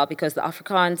of the Vow because the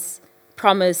Afrikaans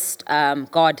promised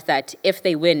God that if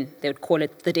they win, they would call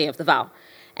it the Day of the Vow.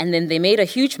 And then they made a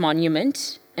huge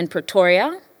monument in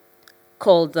Pretoria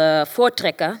called the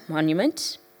Voortrekker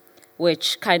Monument,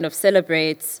 which kind of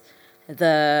celebrates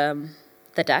the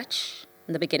Dutch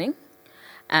in the beginning,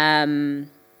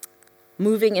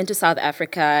 moving into South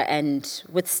Africa and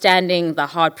withstanding the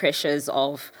hard pressures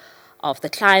of the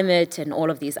climate and all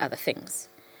of these other things.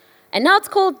 And now it's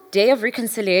called Day of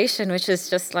Reconciliation, which is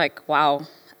just like, wow.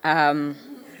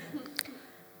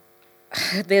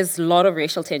 There's a lot of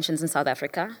racial tensions in South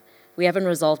Africa. We haven't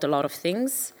resolved a lot of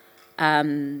things.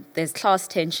 There's class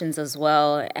tensions as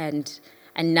well, and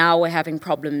now we're having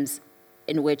problems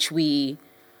in which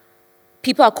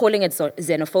people are calling it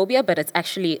xenophobia, but it's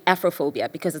actually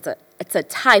Afrophobia because it's a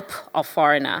type of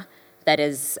foreigner that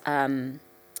is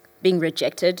being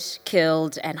rejected,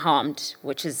 killed, and harmed,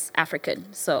 which is African.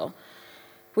 So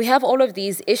we have all of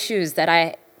these issues that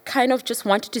I kind of just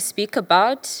wanted to speak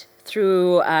about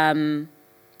through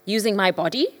using my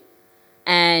body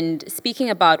and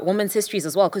speaking about women's histories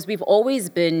as well, because we've always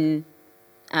been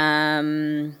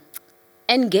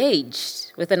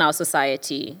engaged within our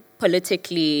society,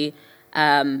 politically,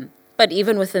 but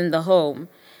even within the home.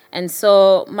 And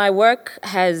so my work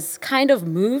has kind of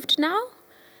moved now,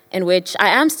 in which I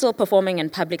am still performing in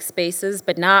public spaces,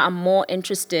 but now I'm more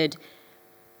interested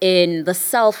in the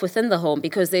self within the home,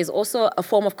 because there's also a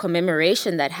form of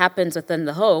commemoration that happens within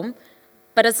the home,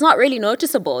 but it's not really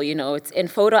noticeable, it's in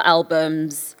photo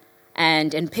albums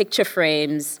and in picture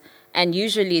frames, and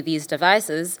usually these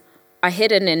devices are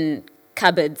hidden in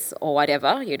cupboards or whatever,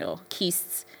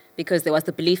 keists, because there was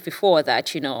the belief before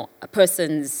that, a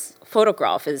person's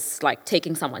photograph is like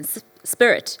taking someone's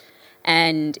spirit.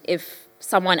 And if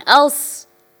someone else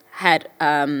had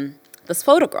this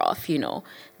photograph,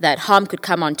 that harm could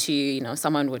come onto you,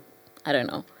 someone would, I don't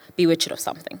know, bewitched of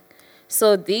something.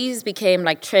 So these became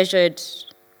like treasured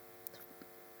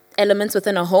elements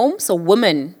within a home. So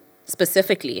women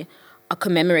specifically are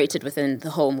commemorated within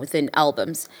the home, within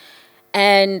albums.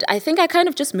 And I think I kind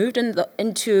of just moved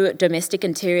into domestic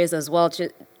interiors as well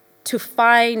to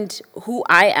find who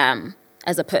I am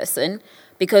as a person,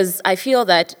 because I feel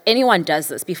that anyone does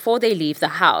this before they leave the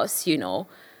house, you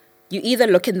either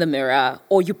look in the mirror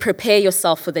or you prepare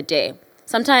yourself for the day.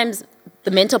 Sometimes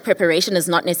the mental preparation is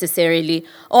not necessarily,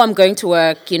 I'm going to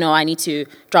work, I need to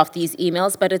draft these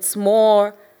emails, but it's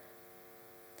more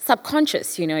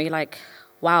subconscious, you're like,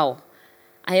 wow,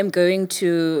 I am going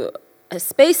to a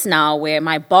space now where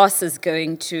my boss is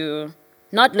going to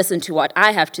not listen to what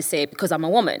I have to say because I'm a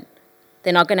woman.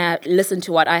 They're not going to listen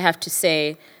to what I have to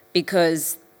say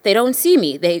because they don't see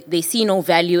me. They see no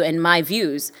value in my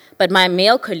views. But my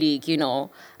male colleague,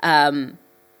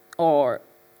 or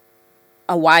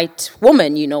a white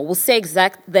woman, will say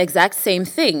the exact same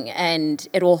thing, and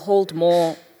it will hold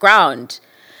more ground.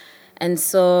 And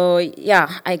so,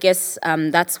 yeah, I guess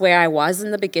that's where I was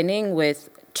in the beginning with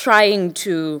trying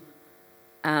to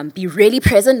be really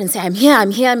present and say, I'm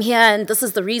here, and this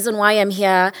is the reason why I'm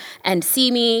here, and see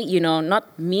me,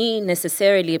 not me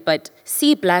necessarily, but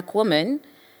see Black women.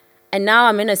 And now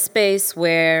I'm in a space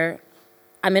where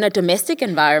I'm in a domestic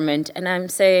environment, and I'm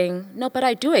saying, no, but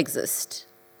I do exist.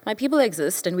 My people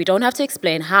exist, and we don't have to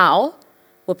explain how.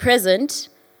 We're present,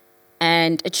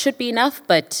 and it should be enough,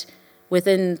 but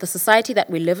within the society that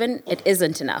we live in, it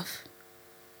isn't enough.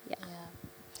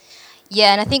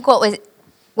 Yeah, and I think what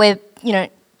we're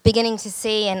beginning to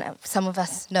see, and some of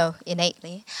us know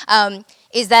innately,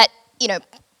 is that,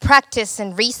 practice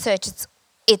and research,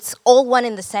 it's all one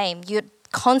and the same. You're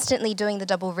constantly doing the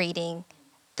double reading,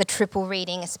 the triple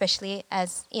reading, especially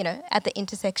as, at the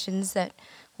intersections that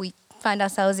we find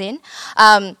ourselves in.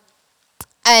 And,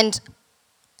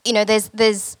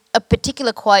 there's a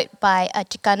particular quote by a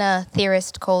Chicana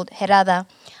theorist called Herrada,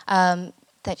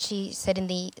 that she said in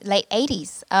the late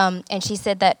 80s. And she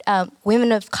said that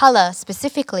women of colour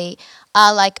specifically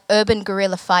are like urban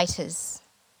guerrilla fighters.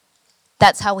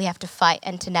 That's how we have to fight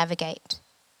and to navigate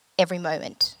every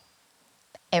moment,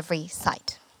 every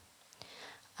site.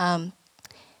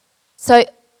 So,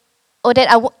 Odette,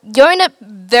 you're in a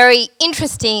very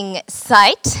interesting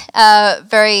site,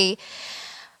 very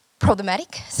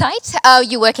problematic site.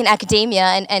 You work in academia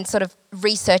and sort of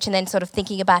research and then sort of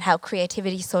thinking about how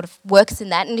creativity sort of works in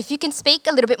that. And if you can speak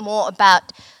a little bit more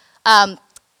about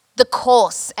the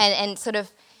course and sort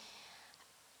of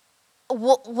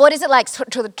what is it like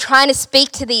sort of trying to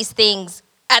speak to these things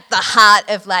at the heart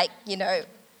of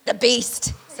the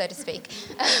beast, so to speak.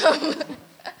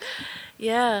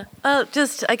 Yeah,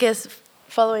 just I guess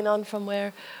following on from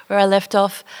where I left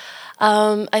off,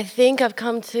 I think I've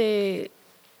come to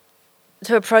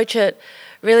approach it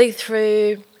really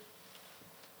through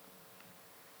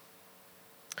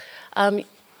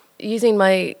using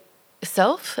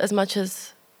myself as much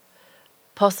as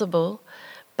possible,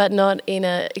 but not in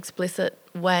an explicit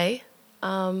way,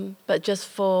 but just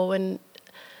for when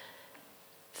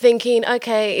thinking,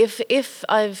 okay, if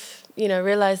I've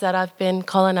realised that I've been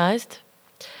colonised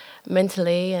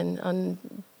mentally and on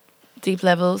deep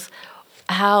levels,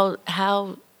 what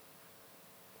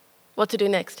to do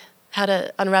next? How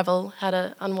to unravel, how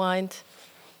to unwind.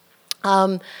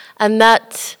 And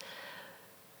that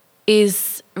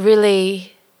is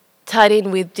really tied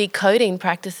in with decoding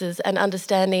practices and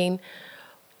understanding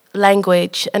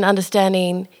language and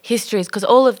understanding histories, because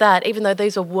all of that, even though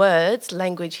these are words,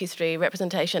 language, history,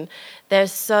 representation,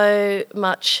 there's so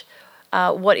much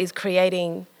what is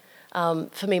creating,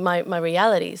 for me, my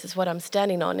realities is what I'm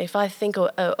standing on. If I think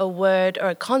a word or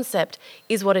a concept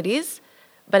is what it is,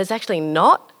 but it's actually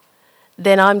not,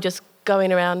 then I'm just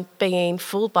going around being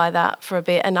fooled by that for a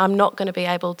bit, and I'm not going to be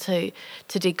able to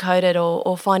decode it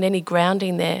or find any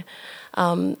grounding there.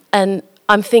 And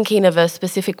I'm thinking of a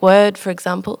specific word, for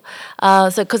example.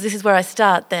 So because this is where I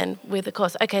start then with the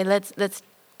course. Okay, let's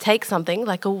take something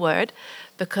like a word,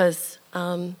 because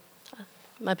my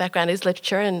background is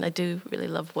literature and I do really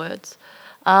love words.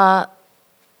 So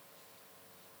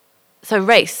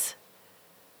race.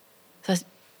 So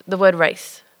the word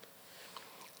race.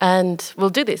 And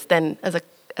we'll do this then as a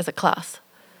class.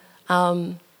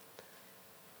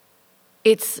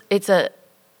 It's a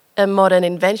modern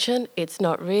invention. It's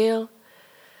not real,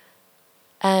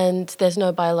 and there's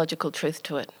no biological truth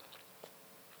to it.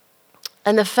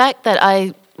 And the fact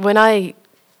that when I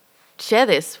share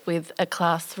this with a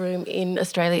classroom in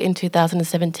Australia in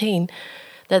 2017,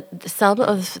 that some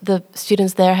of the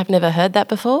students there have never heard that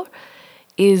before,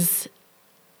 is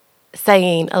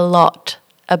saying a lot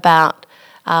about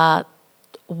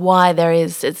why there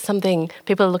is, it's something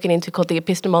people are looking into called the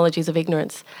epistemologies of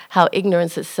ignorance, how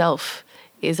ignorance itself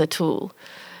is a tool,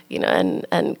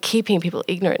 and keeping people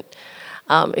ignorant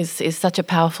is such a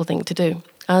powerful thing to do.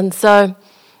 And so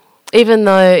even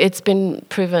though it's been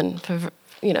proven,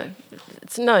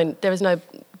 it's known, there is no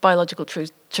biological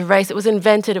truth to race. It was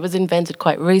invented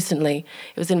quite recently.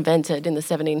 It was invented in the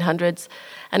 1700s,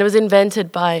 and it was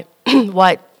invented by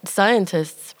white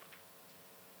scientists.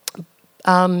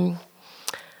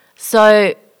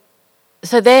 So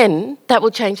then that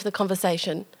will change the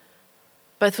conversation,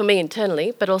 both for me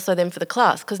internally, but also then for the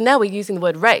class, because now we're using the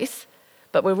word race,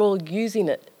 but we're all using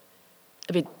it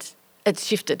a bit, it's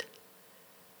shifted,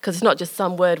 because it's not just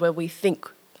some word where we think,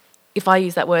 if I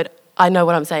use that word, I know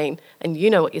what I'm saying, and you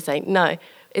know what you're saying. No,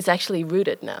 it's actually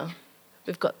rooted now.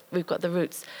 We've got the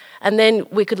roots. And then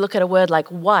we could look at a word like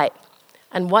white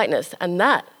and whiteness, and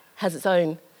that has its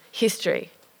own history.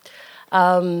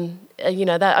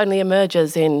 That only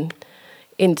emerges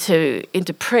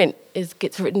into print.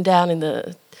 Gets written down in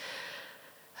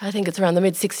I think it's around the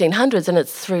mid-1600s, and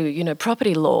it's through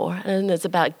property law, and it's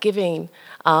about creating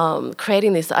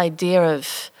this idea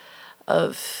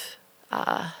of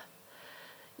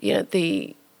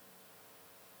the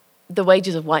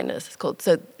wages of whiteness. It's called,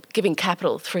 so giving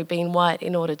capital through being white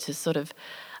in order to sort of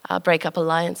break up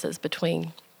alliances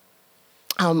between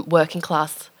working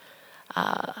class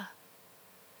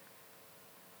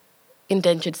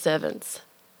indentured servants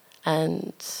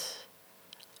and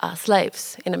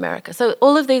slaves in America. So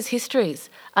all of these histories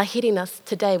are hitting us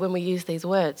today when we use these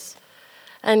words.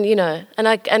 And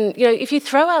if you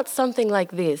throw out something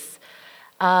like this,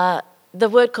 the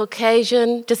word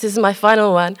Caucasian, this is my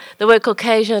final one, the word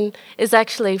Caucasian is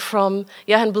actually from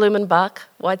Johann Blumenbach,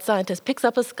 white scientist, picks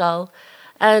up a skull,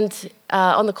 and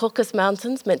on the Caucasus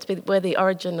Mountains, meant to be where the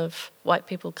origin of white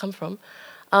people come from,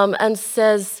 and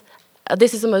says,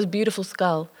 this is the most beautiful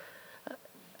skull.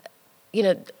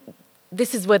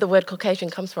 This is where the word Caucasian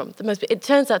comes from. It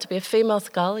turns out to be a female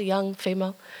skull, a young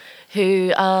female,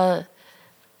 who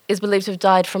is believed to have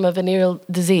died from a venereal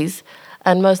disease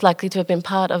and most likely to have been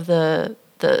part of the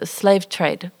slave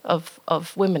trade of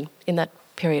women in that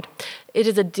period. It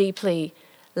is a deeply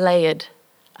layered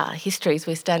histories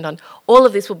we stand on. All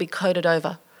of this will be coded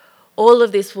over. All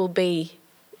of this will be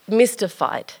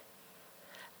mystified.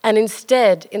 And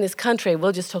instead, in this country,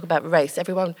 we'll just talk about race.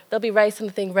 There'll be race on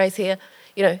the thing, race here,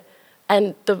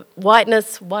 and the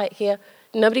whiteness, white here.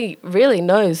 Nobody really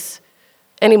knows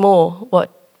anymore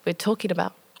what we're talking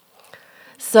about.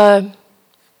 So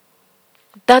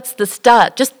that's the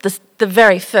start, just the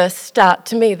very first start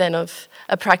to me then of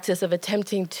a practice of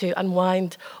attempting to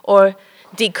unwind or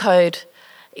decode,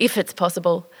 if it's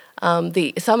possible,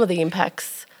 some of the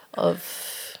impacts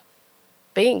of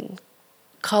being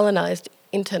colonised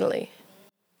internally.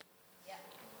 Yeah.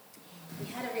 We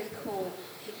had a really cool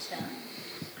picture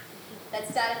that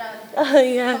started our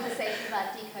conversation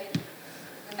about decoding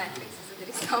the matrix as a good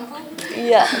example.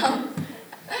 Yeah.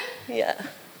 Yeah.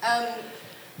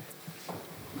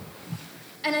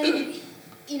 And I think,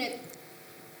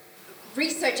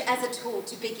 research as a tool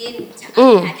to begin to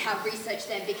unpack how research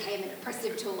then became an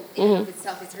oppressive tool in and of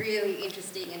itself is really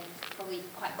interesting and probably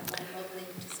quite mind-boggling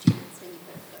to students when you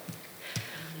first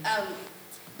look.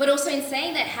 But also in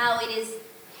saying that how it is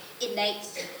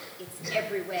innate, it's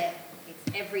everywhere,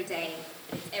 it's every day,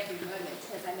 it's every moment,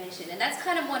 as I mentioned. And that's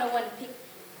kind of what I want to pick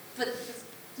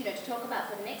to talk about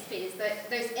for the next bit, is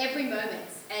those every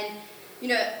moments. And,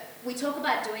 we talk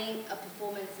about doing a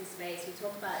performance in space, we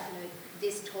talk about,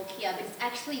 this talk here, but it's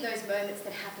actually those moments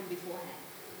that happen beforehand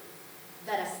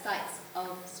that are sites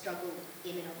of struggle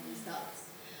in and of themselves.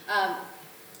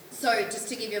 So just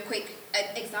to give you a quick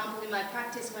example in my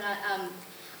practice, when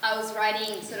I was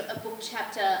writing sort of a book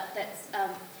chapter that's,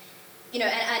 and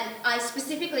I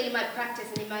specifically in my practice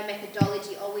and in my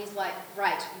methodology always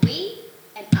write we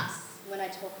and us when I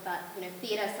talk about,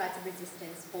 theatre sites of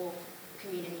resistance for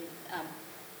communities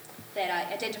that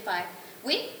I identify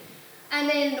with. And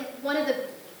then one of the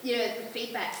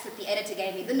feedbacks that the editor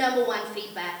gave me, the number one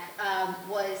feedback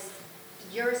was,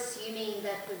 you're assuming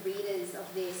that the readers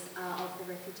of this are of the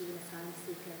refugee and asylum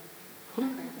seeker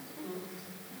background.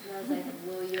 And I was like,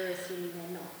 well, you're assuming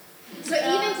they're not. So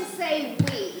even to say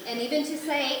we and even to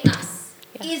say us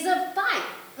is a fight.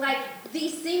 Like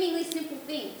these seemingly simple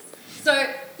things. So,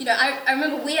 I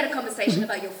remember we had a conversation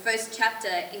about your first chapter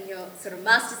in your sort of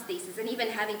master's thesis and even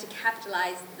having to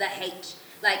capitalize the H.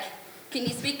 Like, Can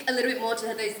you speak a little bit more to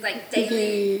those like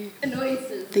daily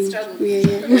annoyances and struggles?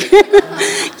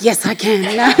 Yes, I can.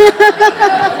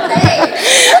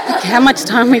 How much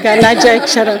time we got? No, joke,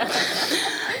 shut up.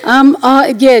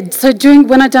 So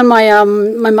when I done my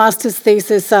my master's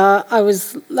thesis, I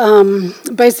was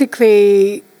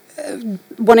basically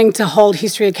wanting to hold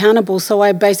history accountable, so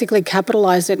I basically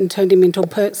capitalised it and turned him into a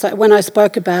person. So when I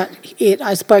spoke about it,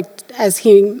 I spoke as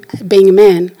him being a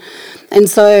man. And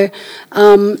so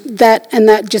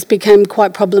that just became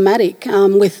quite problematic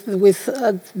with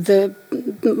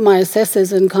my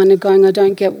assessors and kind of going, I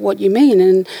don't get what you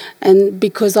mean, and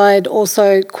because I had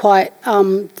also quite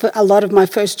for a lot of my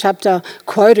first chapter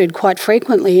quoted quite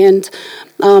frequently, and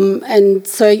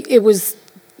so it was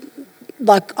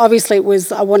like obviously it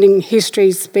was I wanting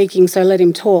history speaking, so let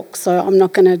him talk. So I'm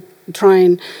not going to try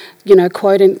and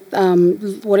quote and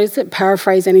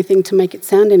paraphrase anything to make it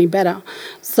sound any better.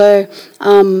 So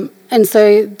and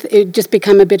so it just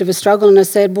became a bit of a struggle, and I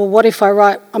said, well, what if I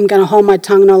write, I'm going to hold my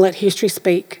tongue and I'll let history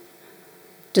speak?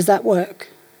 Does that work?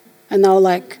 And they were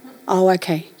like, oh,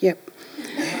 okay, yep,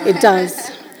 it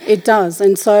does. It does.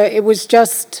 And so it was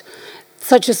just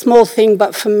such a small thing,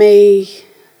 but for me,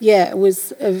 it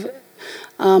was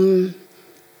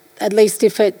at least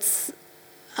if it's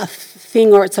a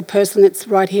thing or it's a person that's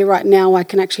right here, right now, I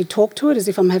can actually talk to it as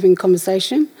if I'm having a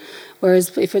conversation.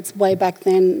 Whereas if it's way back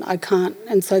then, I can't.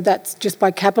 And so that's just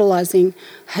by capitalising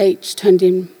H turned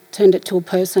it to a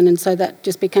person, and so that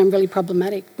just became really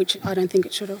problematic, which I don't think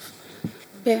it should have.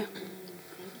 Yeah.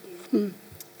 Mm.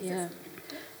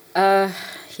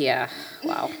 Yeah.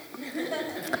 Wow.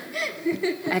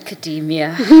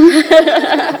 Academia.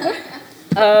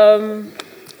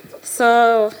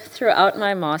 So throughout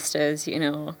my masters,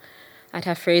 I'd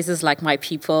have phrases like my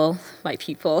people.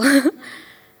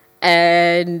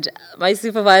 And my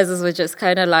supervisors were just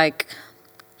kind of like,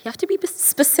 you have to be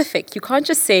specific. You can't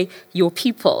just say your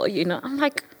people, I'm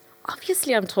like,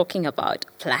 obviously I'm talking about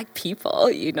black people,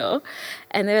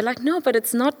 And they were like, no, but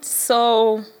it's not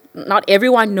so, not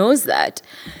everyone knows that.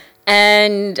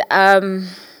 And,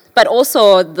 but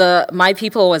also my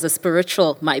people was a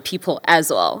spiritual my people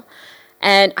as well.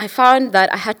 And I found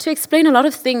that I had to explain a lot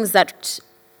of things that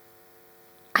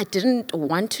I didn't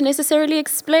want to necessarily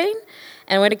explain.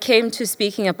 And when it came to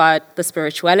speaking about the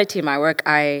spirituality in my work,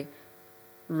 I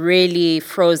really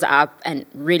froze up and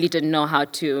really didn't know how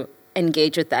to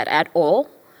engage with that at all.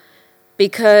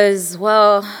 Because,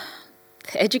 well,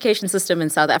 the education system in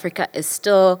South Africa is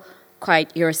still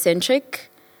quite Eurocentric.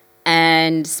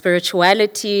 And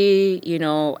spirituality,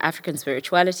 African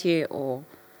spirituality or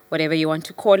whatever you want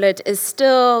to call it, is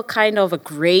still kind of a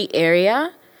gray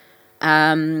area.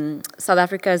 South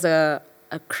Africa is a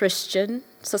Christian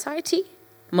society,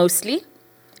 mostly.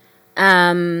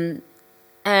 And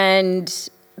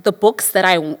the books that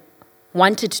I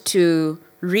wanted to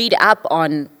read up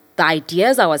on the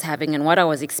ideas I was having and what I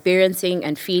was experiencing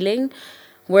and feeling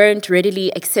weren't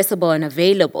readily accessible and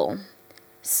available.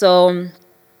 So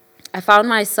I found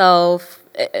myself,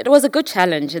 it was a good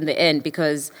challenge in the end,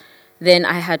 because then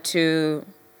I had to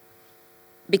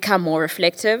become more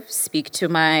reflective, speak to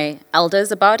my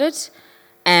elders about it,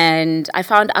 and I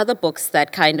found other books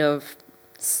that kind of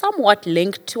somewhat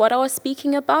linked to what I was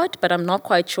speaking about, but I'm not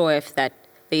quite sure if that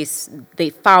they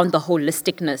found the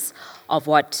holisticness of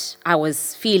what I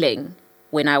was feeling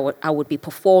when I would be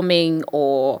performing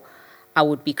or I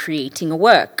would be creating a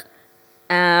work.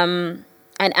 And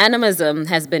animism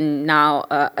has been now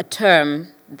a term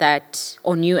that,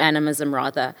 or new animism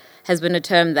rather, has been a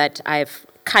term that I've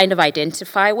kind of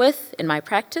identify with in my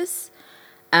practice.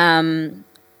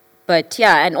 But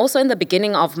yeah, and also in the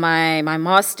beginning of my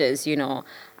master's,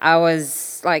 I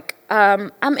was like,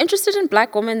 I'm interested in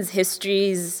Black women's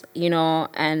histories,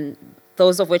 and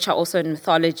those of which are also in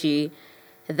mythology,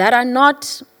 that are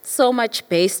not so much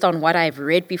based on what I've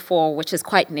read before, which is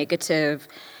quite negative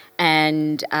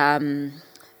and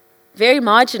very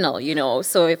marginal,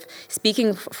 So if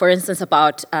speaking, for instance,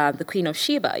 about the Queen of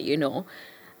Sheba,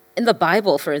 in the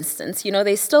Bible, for instance,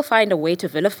 they still find a way to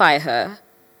vilify her.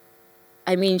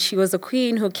 I mean, she was a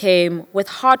queen who came with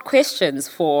hard questions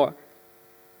for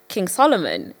King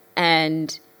Solomon.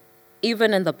 And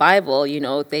even in the Bible,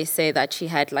 they say that she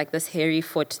had like this hairy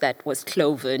foot that was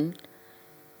cloven,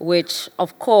 which,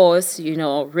 of course,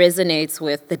 resonates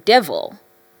with the devil.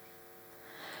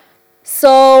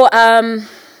 So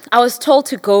I was told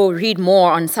to go read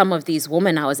more on some of these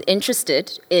women I was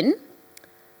interested in,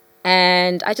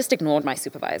 and I just ignored my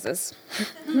supervisors.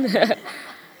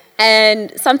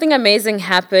 And something amazing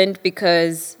happened,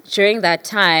 because during that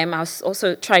time, I was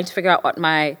also trying to figure out what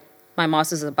my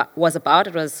master's was about.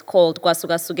 It was called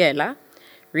Gwasuka Sugela,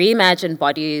 reimagined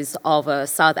bodies of a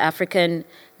South African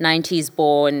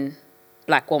 90s-born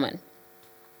black woman.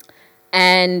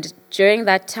 And during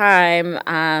that time,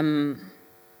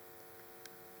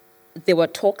 there were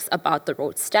talks about the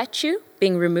Rhodes statue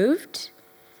being removed.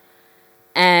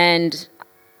 And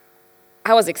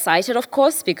I was excited, of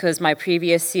course, because my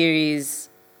previous series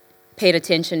paid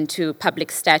attention to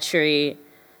public statuary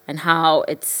and how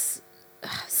it's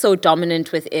so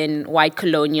dominant within white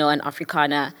colonial and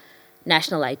Afrikaner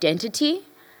national identity.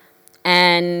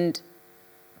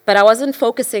 But I wasn't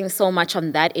focusing so much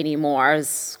on that anymore. I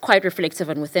was quite reflective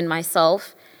and within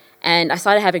myself. And I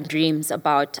started having dreams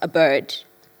about a bird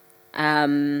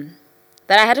that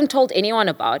I hadn't told anyone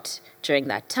about during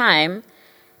that time.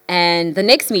 And the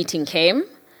next meeting came,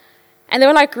 and they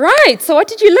were like, right, so what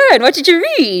did you learn? What did you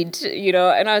read? You know,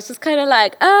 and I was just kind of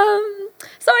like,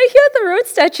 so I hear the Rhodes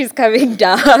statue's coming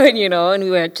down, you know, and we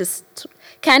were just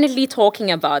candidly talking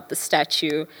about the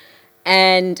statue,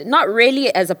 and not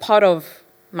really as a part of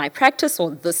my practice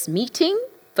or this meeting,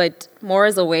 but more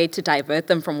as a way to divert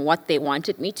them from what they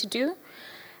wanted me to do.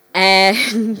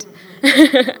 And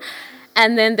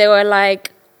and then they were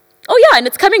like, oh yeah, and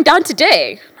it's coming down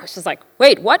today. I was just like,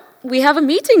 wait, what? We have a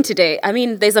meeting today. I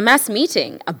mean, there's a mass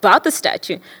meeting about the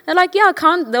statue. They're like, yeah,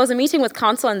 there was a meeting with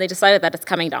council and they decided that it's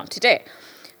coming down today.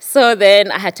 So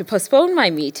then I had to postpone my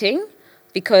meeting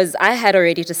because I had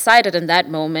already decided in that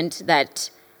moment that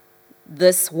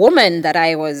this woman that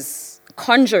I was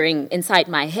conjuring inside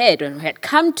my head and who had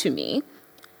come to me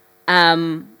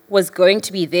was going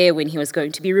to be there when he was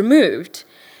going to be removed.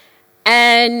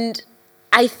 And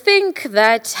I think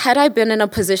that had I been in a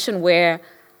position where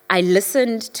I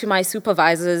listened to my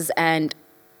supervisors, and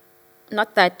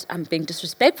not that I'm being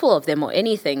disrespectful of them or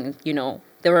anything, you know,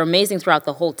 they were amazing throughout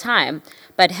the whole time,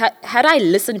 but had I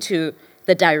listened to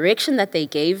the direction that they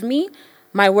gave me,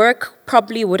 my work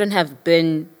probably wouldn't have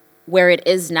been where it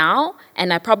is now,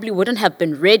 and I probably wouldn't have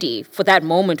been ready for that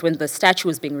moment when the statue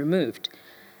was being removed.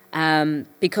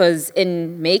 Because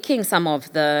in making some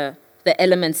of the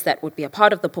elements that would be a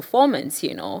part of the performance,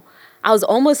 you know, I was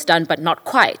almost done, but not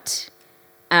quite.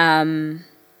 And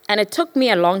it took me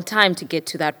a long time to get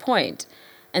to that point.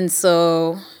 And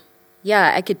so,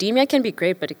 yeah, academia can be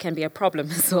great, but it can be a problem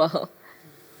as well.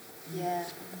 Yeah,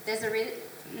 there's a really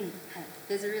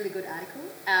good article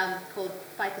called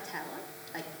Fight the Tower,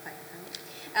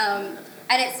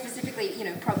 and it specifically, you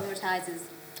know, problematizes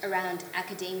around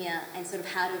academia and sort of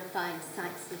how to find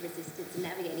sites of resistance and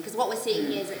navigating. Because what we're seeing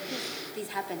here is that these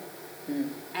happen.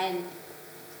 And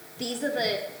these are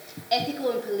the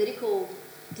ethical and political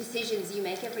decisions you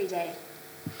make every day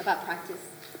about practice,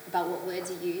 about what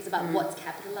words you use, about what's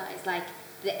capitalized, like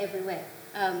they're everywhere.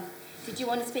 Did you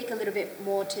want to speak a little bit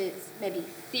more to maybe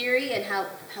theory and how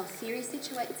theory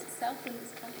situates itself in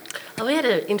this context? Oh, we had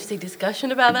an interesting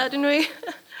discussion about that, didn't we?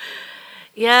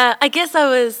 Yeah, I guess I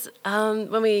was,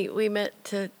 when we met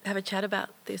to have a chat about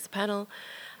this panel,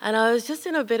 and I was just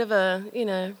in a bit of a, you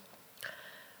know,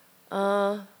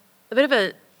 a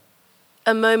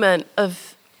moment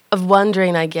of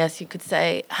wondering, I guess you could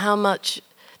say, how much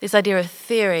this idea of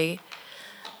theory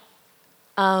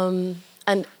and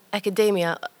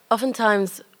academia,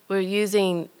 oftentimes we're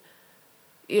using,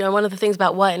 you know, one of the things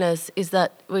about whiteness is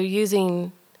that we're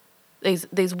using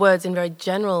these words in very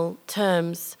general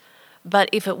terms, but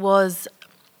if it was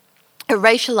a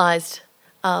racialized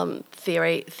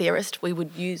theorist, we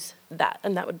would use that,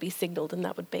 and that would be signaled, and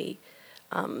that would be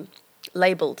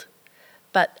labeled.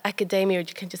 But academia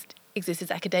can just exist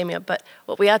as academia. But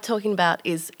what we are talking about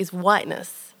is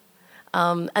whiteness.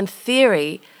 And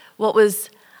theory, what was,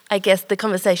 I guess, the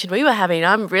conversation we were having,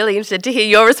 I'm really interested to hear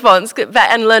your response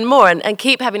and learn more and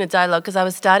keep having a dialogue, because I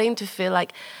was starting to feel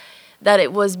like that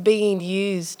it was being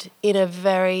used in a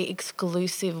very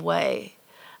exclusive way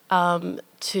and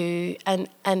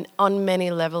on many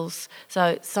levels.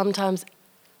 So sometimes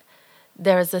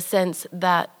there is a sense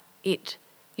that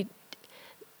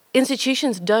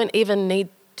institutions don't even need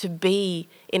to be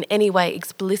in any way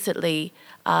explicitly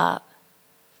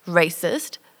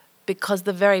racist, because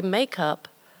the very makeup,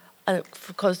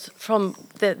 because from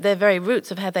their very roots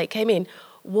of how they came in,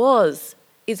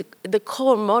 is the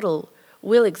core model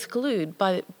will exclude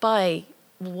by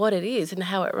what it is and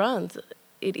how it runs.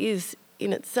 It is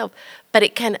in itself, but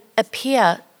it can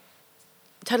appear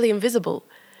totally invisible.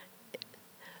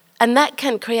 And that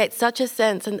can create such a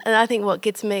sense, and I think what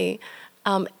gets me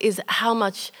is how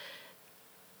much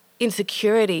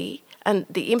insecurity and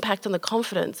the impact on the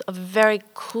confidence of very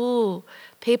cool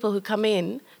people who come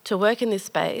in to work in this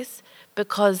space,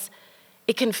 because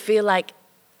it can feel like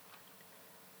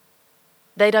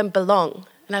they don't belong.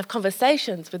 And I have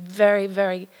conversations with very,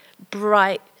 very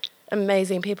bright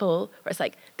amazing people where it's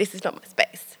like, this is not my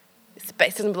space. This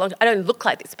space doesn't belong to, I don't look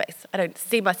like this space. I don't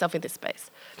see myself in this space.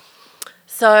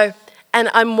 So, and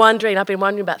I've been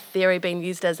wondering about theory being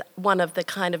used as one of the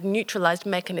kind of neutralised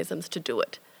mechanisms to do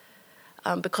it,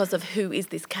 because of who is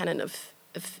this canon of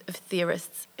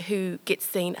theorists, who gets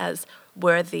seen as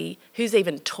worthy, who's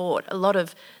even taught. A lot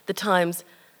of the times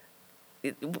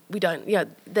we don't,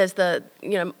 there's the,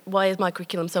 why is my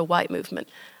curriculum so white movement?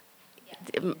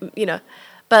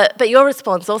 But your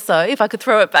response also, if I could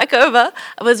throw it back over,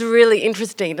 was really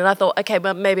interesting. And I thought, okay,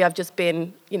 well, maybe I've just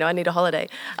been, I need a holiday.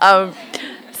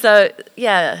 So,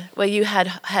 where you had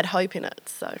hope in it.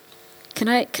 So, Can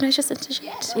I just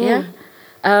interject? Yeah.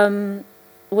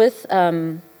 With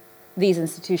these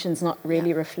institutions not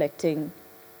really reflecting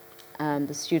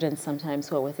the students sometimes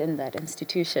who are within that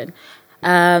institution.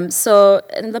 So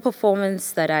in the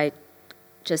performance that I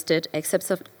just did,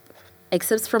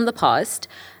 excerpts from the past,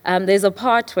 there's a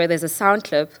part where there's a sound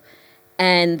clip,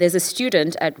 and there's a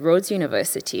student at Rhodes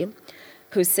University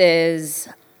who says,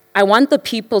 I want the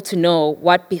people to know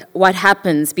what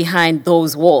happens behind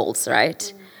those walls,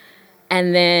 right?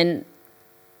 And then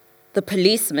the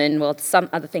policeman, some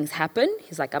other things happen.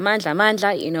 He's like,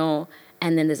 Amandla,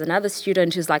 and then there's another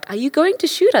student who's like, are you going to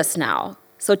shoot us now?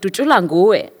 So tuchula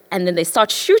nguwe. And then they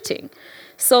start shooting.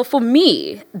 So for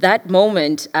me, that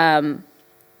moment,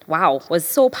 was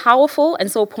so powerful and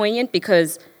so poignant,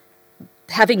 because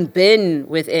having been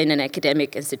within an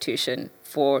academic institution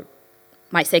for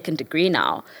my second degree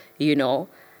now,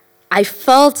 I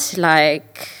felt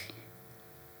like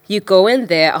you go in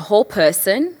there, a whole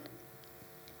person,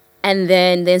 and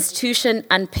then the institution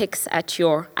unpicks at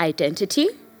your identity.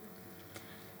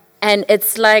 And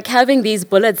it's like having these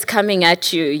bullets coming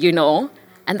at you,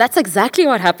 and that's exactly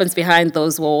what happens behind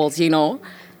those walls,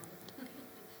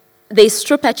 They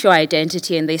strip at your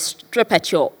identity, and they strip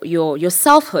at your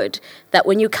selfhood, that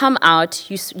when you come out,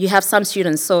 you have some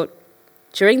students. So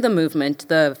during the movement,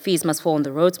 the Fees Must Fall and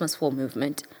the Rhodes Must Fall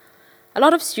movement, a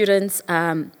lot of students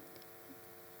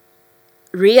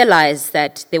realized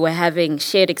that they were having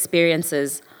shared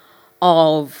experiences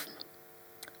of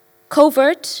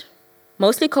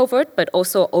mostly covert, but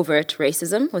also overt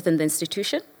racism within the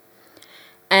institution.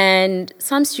 And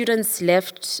some students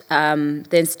left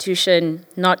the institution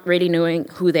not really knowing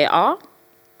who they are,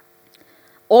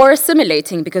 or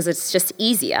assimilating because it's just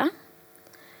easier.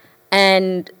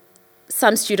 And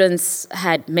some students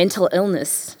had mental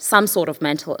illness, some sort of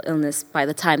mental illness, by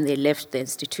the time they left the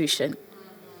institution,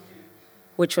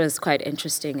 which was quite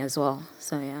interesting as well.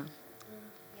 So, yeah.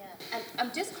 And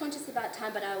I'm just conscious about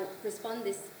time, but I'll respond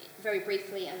this very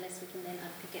briefly, unless we can then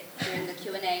unpick it during the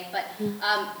Q&A. But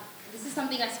this is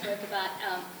something I spoke about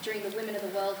during the Women of the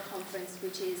World conference,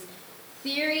 which is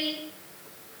theory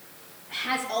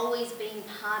has always been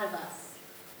part of us.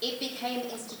 It became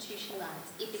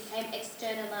institutionalized. It became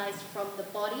externalized from the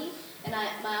body. And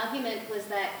my argument was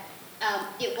that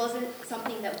it wasn't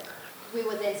something that we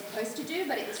were then supposed to do,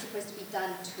 but it was supposed to be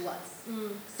done to us.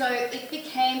 So it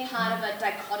became part of a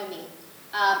dichotomy,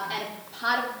 and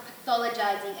part of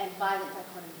pathologizing and violent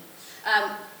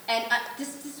dichotomy. And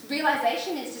this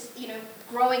realization is just,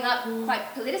 growing up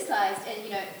quite politicized.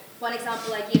 And, one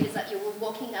example I give is that you were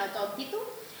walking our dog Pitu,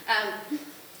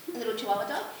 a little Chihuahua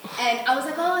dog, and I was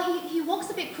like, oh, he walks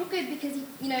a bit crooked because,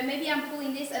 maybe I'm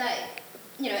pulling this, and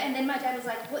and then my dad was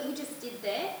like, what you just did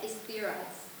there is theorize.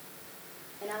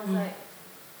 And I was like,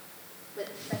 but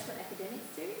that's what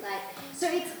academics do? So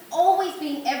it's always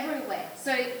been everywhere.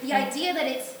 So the idea that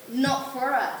it's not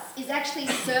for us is actually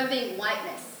serving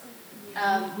whiteness.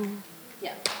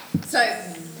 So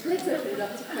let's open it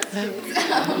up to questions.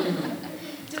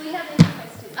 Do we have any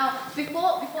questions?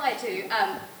 Before I do,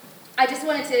 I just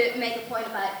wanted to make a point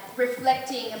about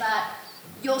reflecting about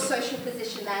your social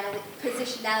positionality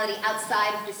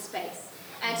outside of this space,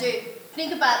 and to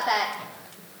think about that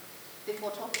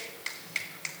before talking.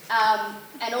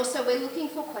 And also, we're looking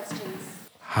for questions.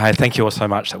 Hi, thank you all so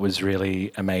much. That was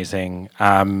really amazing.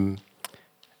 And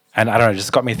I don't know, it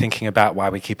just got me thinking about why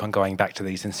we keep on going back to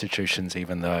these institutions,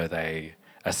 even though they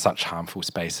are such harmful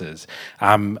spaces.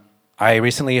 I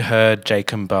recently heard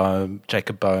Jacob Boehm,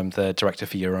 the director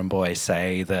for Yurumboy,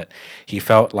 say that he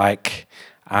felt like,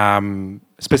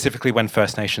 specifically when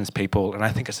First Nations people, and I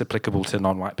think it's applicable to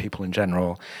non-white people in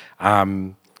general,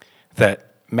 that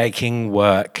making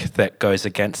work that goes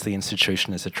against the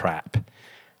institution is a trap.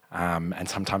 And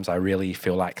sometimes I really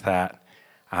feel like that.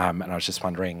 And I was just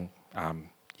wondering,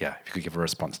 if you could give a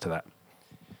response to that.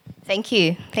 Thank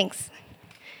you. Thanks.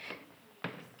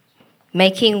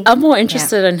 I'm more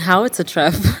interested in how it's a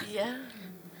trap. Yeah.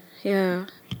 Yeah.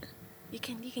 You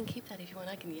can keep that if you want.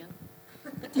 I can yell.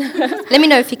 Let me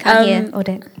know if you can't hear,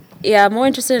 Odette. Yeah, I'm more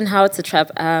interested in how it's a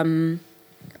trap. In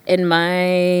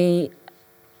my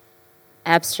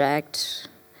abstract,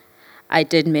 I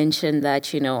did mention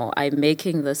that, I'm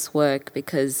making this work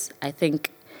because I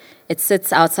think it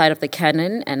sits outside of the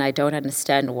canon, and I don't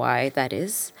understand why that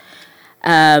is.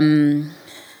 And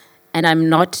I'm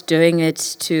not doing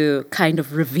it to kind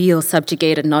of reveal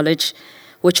subjugated knowledge,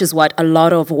 which is what a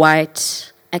lot of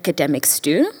white academics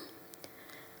do,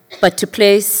 but to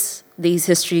place these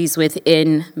histories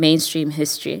within mainstream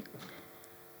history,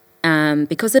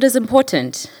 because it is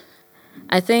important.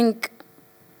 I think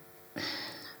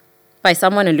by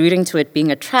someone alluding to it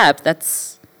being a trap,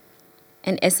 that's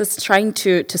in essence trying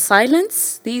to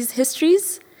silence these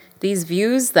histories, these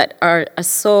views that are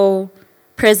so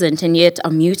present and yet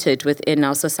are muted within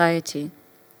our society.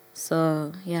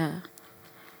 So, yeah.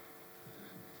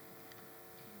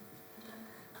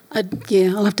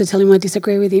 I'll have to tell him I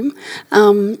disagree with him.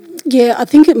 I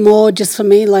think it more just for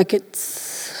me, like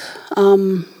it's...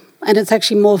 and it's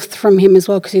actually more from him as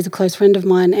well, because he's a close friend of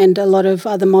mine, and a lot of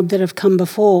other mob that have come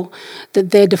before,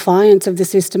 that their defiance of the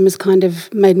system has kind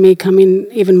of made me come in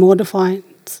even more defiant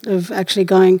of actually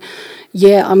going,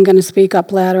 I'm going to speak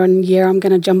up louder, and I'm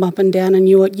going to jump up and down, and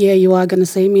you are going to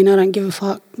see me, and I don't give a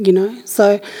fuck,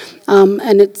 So,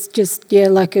 and it's just,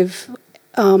 because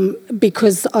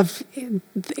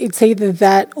it's either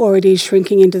that or it is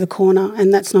shrinking into the corner,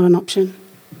 and that's not an option.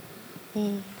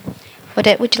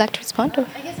 Odette, would you like to respond? I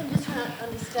guess I'm just trying to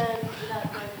understand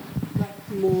that,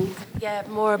 more. Yeah,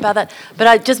 more about that. But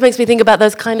it just makes me think about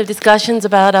those kind of discussions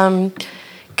about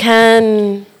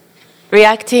can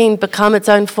reacting become its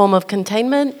own form of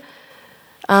containment,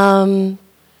 and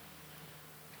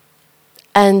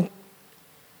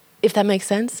if that makes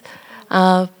sense,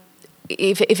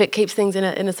 if it keeps things in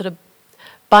a sort of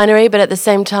binary, but at the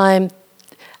same time,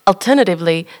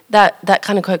 alternatively, that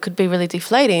kind of quote could be really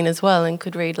deflating as well, and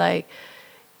could read like,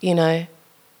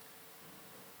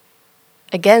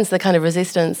 against the kind of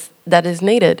resistance that is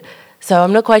needed. So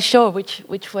I'm not quite sure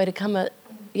which way to come at.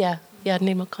 I'd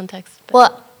need more context.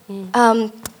 Well,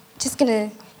 just going to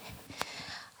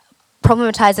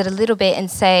problematize it a little bit and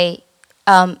say,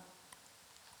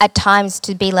 at times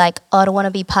to be like, I don't want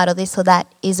to be part of this or that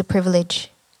is a privilege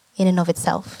in and of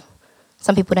itself.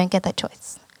 Some people don't get that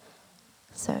choice.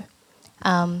 So,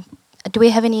 do we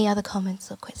have any other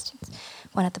comments or questions?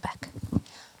 One at the back.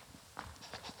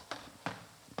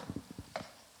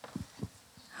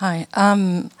 Hi,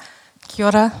 kia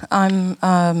ora. I'm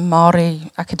a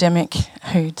Māori academic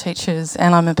who teaches,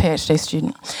 and I'm a PhD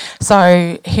student.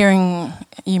 So hearing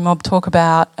you mob talk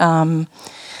about,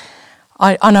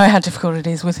 I know how difficult it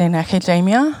is within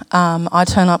academia. I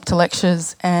turn up to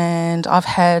lectures and I've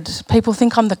had people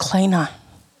think I'm the cleaner,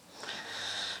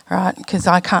 right? Because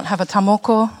I can't have a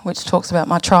tamoko, which talks about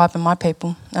my tribe and my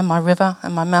people and my river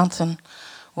and my mountain,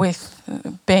 with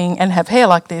being and have hair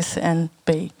like this and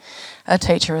be a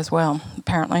teacher as well,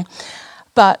 apparently.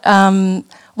 But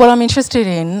what I'm interested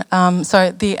in,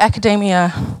 so the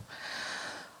academia,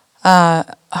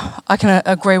 I can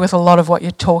agree with a lot of what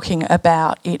you're talking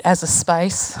about, it as a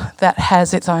space that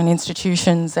has its own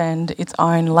institutions and its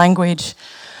own language.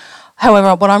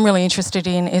 However, what I'm really interested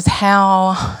in is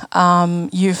how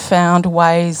you've found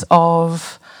ways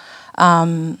of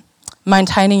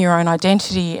maintaining your own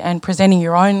identity and presenting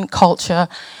your own culture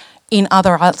in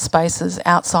other art spaces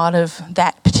outside of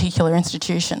that particular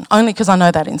institution, only because I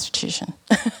know that institution.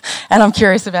 And I'm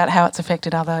curious about how it's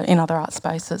affected in other art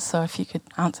spaces. So if you could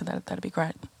answer that, that'd be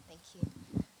great. Thank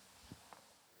you.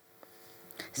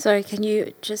 Sorry, can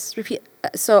you just repeat?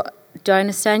 So do I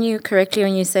understand you correctly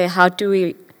when you say how do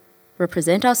we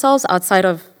represent ourselves outside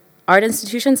of art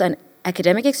institutions and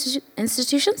academic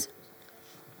institutions?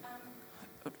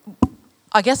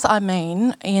 I guess I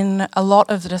mean, in a lot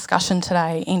of the discussion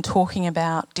today, in talking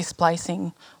about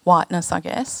displacing whiteness, I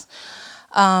guess,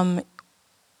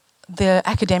 the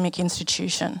academic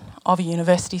institution of a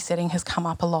university setting has come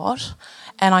up a lot.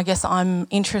 And I guess I'm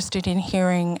interested in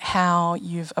hearing how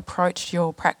you've approached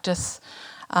your practice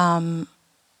and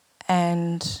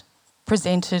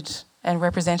presented and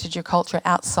represented your culture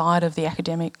outside of the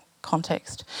academic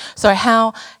context. So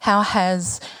how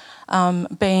has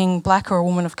being black or a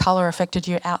woman of colour affected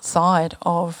you outside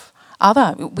of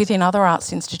within other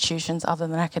arts institutions other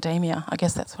than academia? I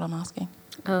guess that's what I'm asking.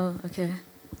 Oh, okay.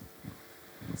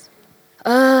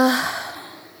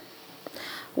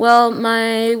 Well,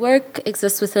 my work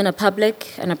exists within a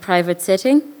public and a private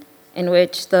setting, in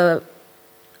which the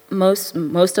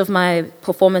most of my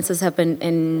performances have been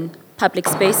in public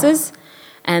spaces,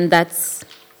 and that's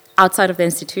outside of the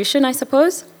institution, I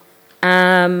suppose.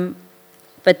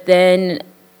 But then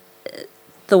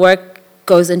the work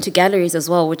goes into galleries as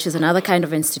well, which is another kind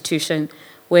of institution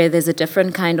where there's a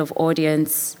different kind of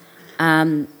audience,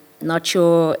 not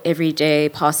your everyday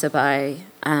passerby.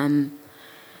 And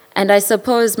I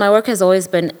suppose my work has always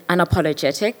been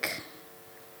unapologetic.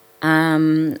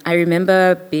 I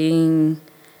remember being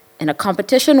in a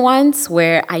competition once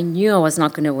where I knew I was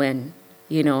not going to win,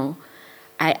 you know.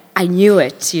 I knew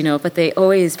it, you know, but they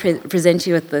always present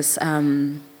you with this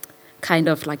kind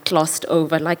of like glossed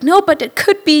over, like, no, but it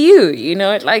could be you, you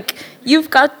know, like you've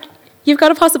got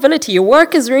a possibility. Your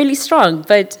work is really strong,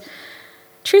 but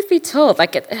truth be told,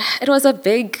 like it was a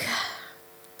big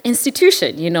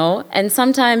institution, you know, and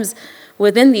sometimes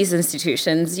within these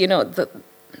institutions, you know, the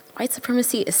white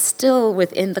supremacy is still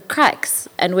within the cracks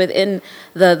and within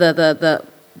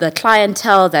the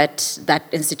clientele that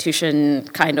institution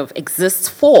kind of exists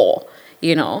for,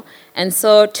 you know. And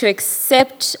so to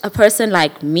accept a person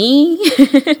like me,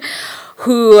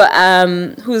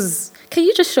 who's, can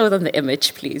you just show them the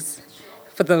image, please,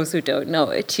 for those who don't know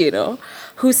it, you know,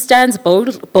 who stands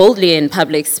boldly in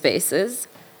public spaces,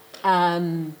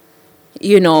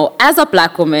 you know, as a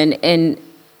black woman in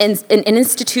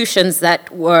institutions that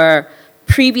were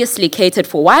previously catered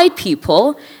for white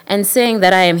people, and saying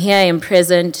that I am here, I am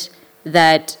present,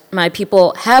 that my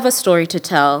people have a story to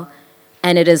tell,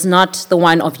 and it is not the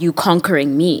one of you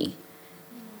conquering me.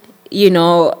 You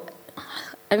know,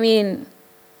 I mean,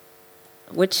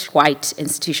 which white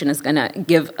institution is gonna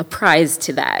give a prize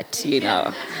to that, you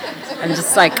know? I'm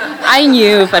just like, I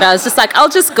knew, but I was just like, I'll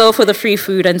just go for the free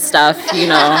food and stuff, you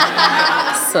know?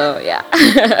 So, yeah.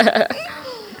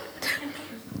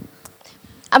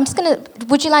 I'm just going to,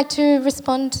 would you like to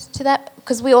respond to that?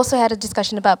 Because we also had a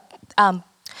discussion about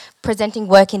presenting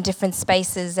work in different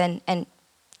spaces and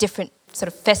different sort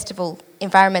of festival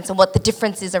environments and what the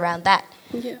difference is around that.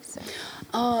 Yeah.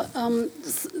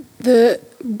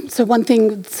 So one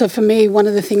thing, so for me, one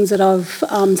of the things that I've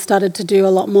started to do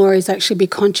a lot more is actually be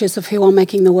conscious of who I'm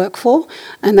making the work for,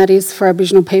 and that is for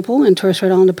Aboriginal people and Torres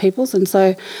Strait Islander peoples. And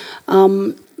so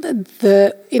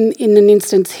in an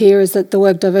instance here is that the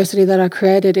work diversity that I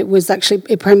created, it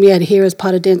premiered here as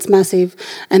part of Dance Massive,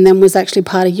 and then was actually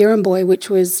part of Yirramboi, which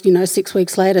was, you know, 6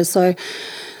 weeks later. So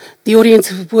the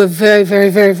audience were very,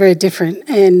 very, very, very different,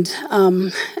 and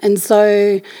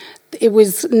so it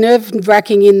was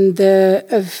nerve-wracking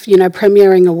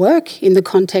premiering a work in the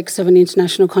context of an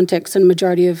international context and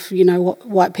majority of, you know,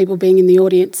 white people being in the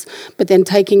audience, but then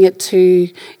taking it to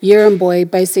Yirramboi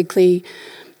basically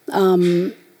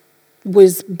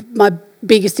was my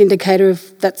biggest indicator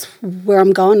of that's where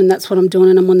I'm going and that's what I'm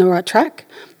doing and I'm on the right track.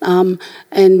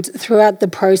 And throughout the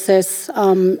process,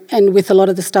 and with a lot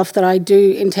of the stuff that I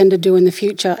do intend to do in the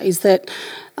future, is that,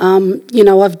 you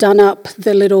know, I've done up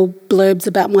the little blurbs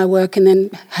about my work and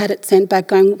then had it sent back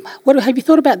going, have you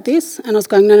thought about this? And I was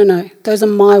going, no, those are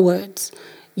my words.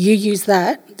 You use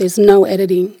that. There's no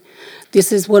editing.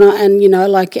 This is what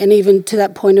and even to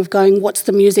that point of going, what's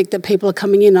the music that people are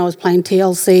coming in? I was playing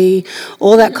TLC,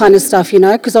 all that kind of stuff, you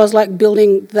know, because I was like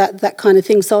building that kind of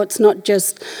thing. So it's not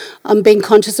just, I'm being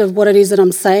conscious of what it is that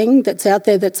I'm saying that's out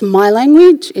there that's my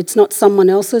language. It's not someone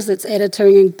else's that's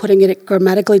editing and putting it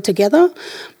grammatically together,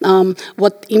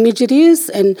 what image it is.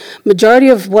 And majority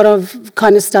of what I've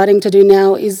kind of starting to do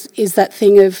now is that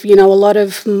thing of, you know, a lot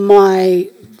of my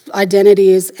identity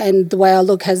is and the way I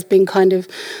look has been kind of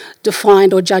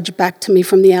defined or judged back to me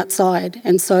from the outside,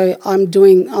 and so I'm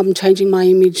changing my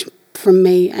image from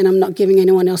me, and I'm not giving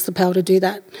anyone else the power to do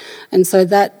that. And so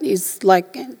that is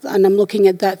like, and I'm looking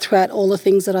at that throughout all the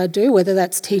things that I do, whether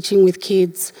that's teaching with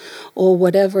kids or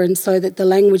whatever, and so that the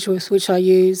language with which I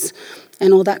use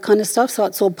and all that kind of stuff, so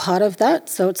it's all part of that.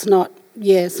 So it's not,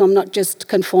 so I'm not just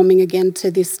conforming again to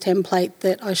this template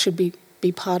that I should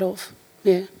be part of.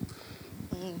 Yeah.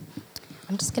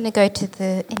 I'm just going to go to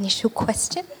the initial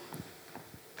question.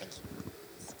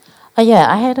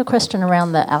 I had a question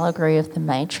around the allegory of the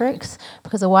Matrix,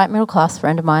 because a white middle class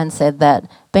friend of mine said that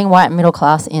being white and middle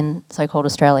class in so-called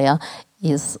Australia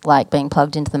is like being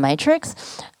plugged into the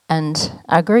Matrix, and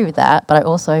I agree with that, but I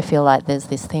also feel like there's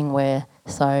this thing where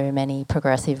so many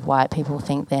progressive white people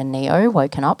think they're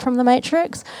woken up from the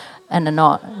Matrix, and are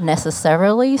not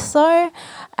necessarily so.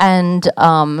 And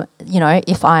you know,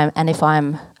 if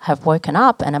I'm have woken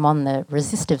up and I'm on the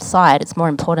resistive side, it's more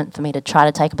important for me to try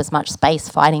to take up as much space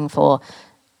fighting for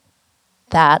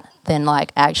that than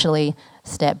like actually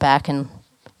step back and,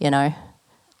 you know,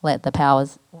 let the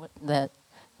powers, the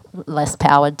less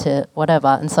powered to whatever.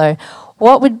 And so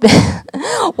what would be,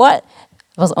 what,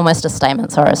 it was almost a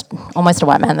statement, sorry, I was almost a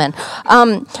white man then.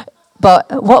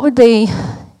 But what would be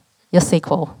your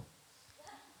sequel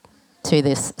to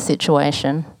this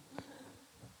situation?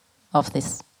 of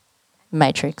this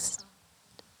matrix.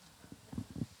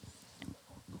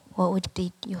 What would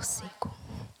be your sequel?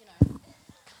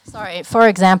 Sorry, for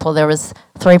example, there was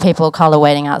 3 people of colour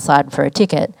waiting outside for a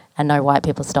ticket and no white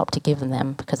people stopped to give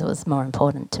them because it was more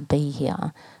important to be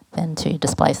here than to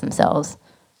displace themselves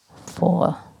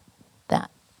for that.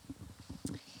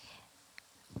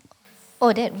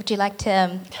 Odette, would you like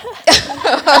to...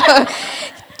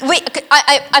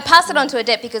 I passed it on to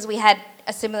Odette because we had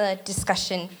a similar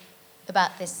discussion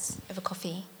about this over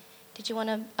coffee. Did you want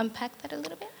to unpack that a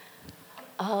little bit?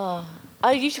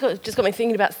 I usually just got me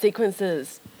thinking about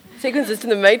sequences to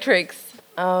the matrix.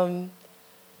 And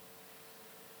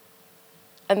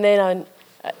then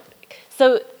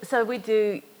so we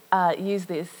do use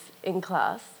this in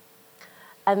class,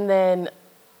 and then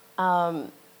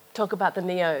talk about the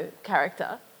Neo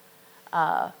character.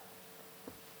 I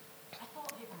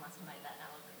thought people must have made that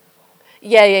allegory before.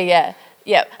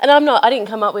 Yeah. And I didn't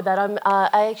come up with that.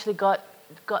 I actually got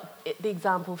the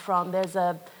example from there's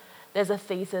a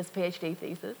thesis, PhD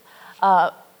thesis,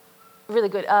 really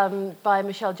good, by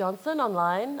Michelle Johnson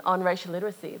online on racial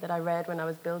literacy that I read when I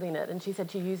was building it, and she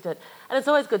said she used it. And it's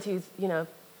always good to use,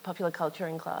 popular culture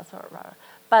in class.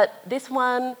 But this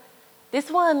one,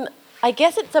 I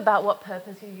guess it's about what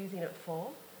purpose you're using it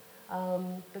for,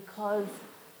 because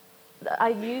I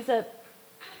use it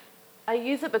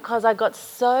because I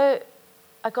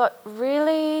got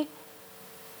really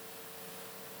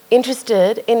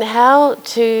interested in how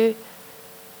to,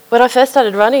 when I first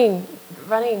started running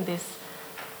this,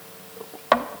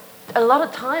 a lot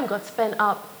of time got spent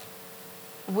up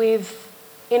with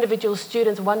individual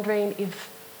students wondering if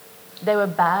they were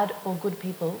bad or good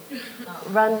people,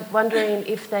 wondering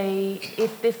if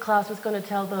this class was going to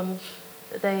tell them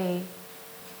that they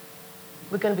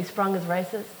were going to be sprung as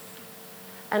racists.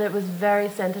 And it was very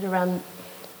centred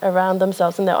around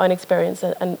themselves and their own experience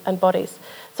and bodies.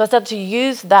 So I started to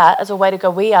use that as a way to go,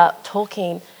 we are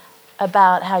talking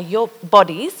about how your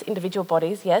bodies, individual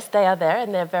bodies, yes, they are there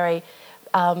and they're very,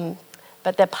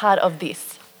 but they're part of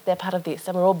this. They're part of this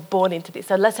and we're all born into this.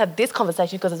 So let's have this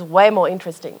conversation because it's way more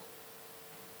interesting.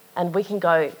 And we can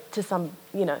go to some,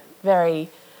 very,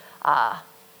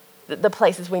 the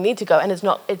places we need to go, and it's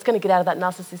going to get out of that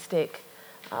narcissistic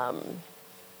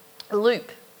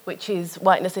loop, which is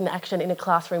whiteness in action in a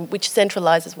classroom, which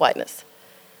centralises whiteness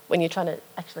when you're trying to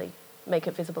actually make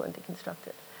it visible and deconstruct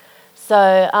it. So,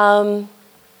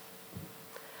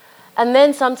 and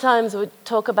then sometimes we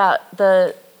talk about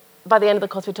by the end of the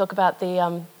course, we talk about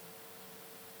the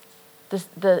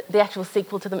actual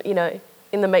sequel to the,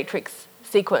 in the Matrix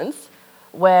sequence,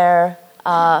 where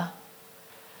the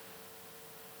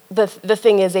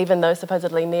thing is, even though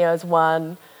supposedly Neo's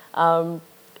won,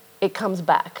 it comes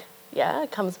back. Yeah,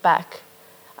 it comes back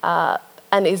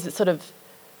and is sort of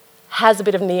has a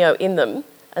bit of Neo in them,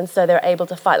 and so they're able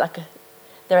to fight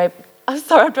I'm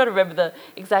sorry, I'm trying to remember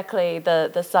exactly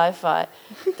the sci-fi.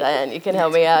 Diane, you can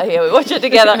help me out here. We watch it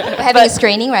together. We're having a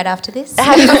screening right after this.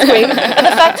 Having a screening. And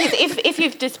the fact is, if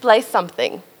you've displaced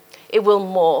something, it will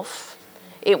morph.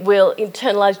 It will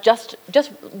internalise. Just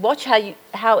watch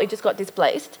how it just got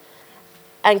displaced,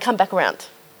 and come back around,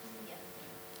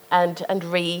 and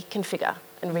reconfigure.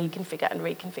 And reconfigure and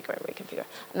reconfigure and reconfigure.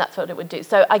 And that's what it would do.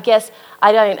 So I guess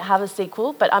I don't have a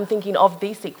sequel, but I'm thinking of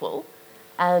the sequel.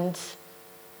 And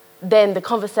then the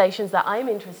conversations that I'm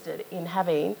interested in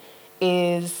having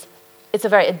it's a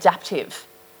very adaptive.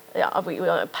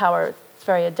 Power, it's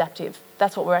very adaptive.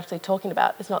 That's what we're actually talking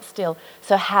about. It's not still.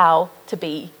 So how to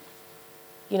be,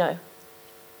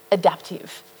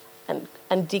 adaptive and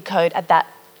decode at that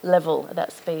level, at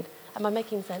that speed. Am I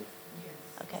making sense? Yes.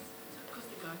 Okay.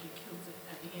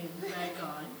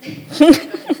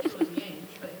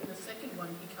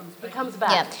 He comes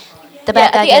back. Yeah. The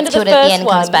bad guy gets killed at the end,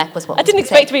 comes back was what I didn't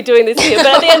expect to be doing this here, but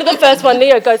at the end of the first one,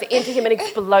 Neo goes into him and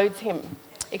explodes him.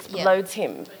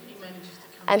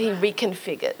 And he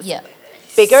reconfigures. Yeah.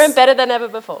 Bigger and better than ever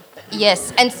before.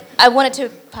 Yes, and I wanted to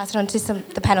pass it on to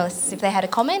the panellists if they had a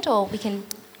comment, or we can...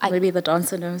 Maybe the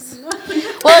dancer knows.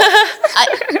 Well,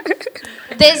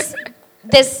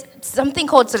 there's something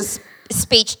called sort of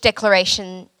speech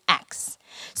declaration acts.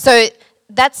 So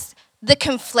that's the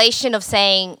conflation of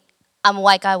saying, I'm a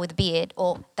white guy with a beard,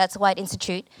 or that's a white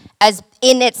institute, as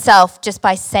in itself, just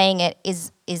by saying it,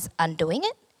 is undoing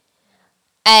it.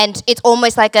 And it's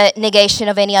almost like a negation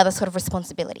of any other sort of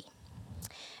responsibility.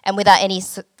 And without any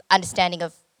understanding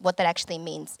of what that actually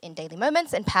means in daily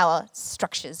moments and power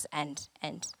structures and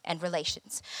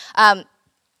relations.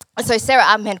 So Sarah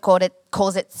Ahmed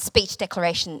calls it speech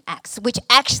declaration acts, which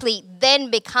actually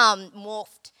then become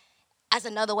morphed as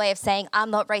another way of saying, I'm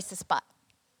not racist, but,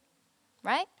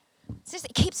 right?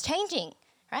 it keeps changing,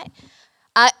 right?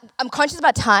 I'm conscious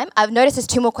about time. I've noticed there's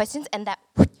 2 more questions, and that,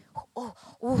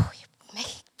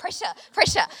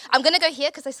 pressure. I'm going to go here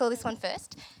because I saw this one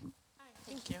first.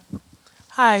 Thank you.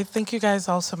 Hi, thank you guys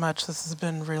all so much. This has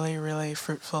been really, really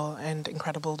fruitful and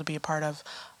incredible to be a part of.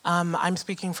 I'm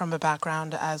speaking from a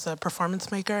background as a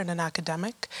performance maker and an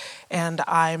academic, and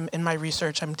in my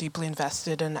research, I'm deeply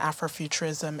invested in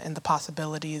Afrofuturism and the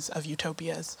possibilities of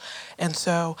utopias. And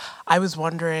so I was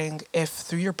wondering if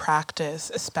through your practice,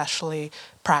 especially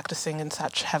practicing in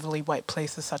such heavily white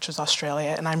places such as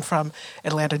Australia, and I'm from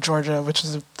Atlanta, Georgia, which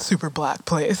is a super black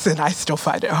place, and I still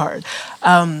find it hard.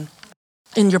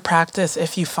 In your practice,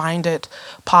 if you find it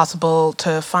possible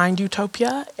to find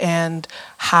utopia, and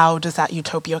how does that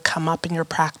utopia come up in your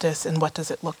practice, and what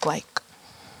does it look like?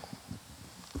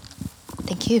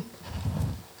 Thank you.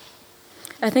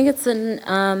 I think it's in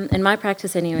my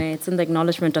practice anyway, it's in the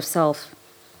acknowledgement of self.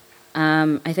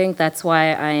 I think that's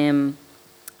why I am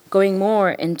going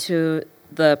more into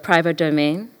the private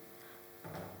domain,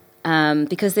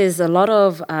 because there's a lot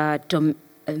of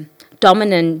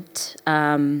dominant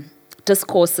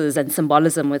discourses and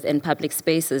symbolism within public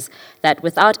spaces that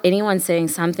without anyone saying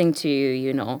something to you,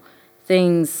 you know,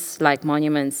 things like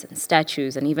monuments and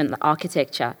statues and even the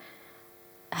architecture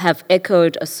have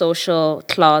echoed a social,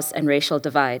 class, and racial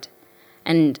divide.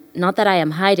 And not that I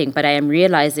am hiding, but I am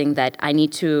realizing that I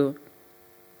need to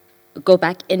go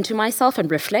back into myself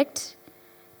and reflect.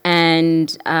 And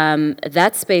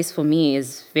that space for me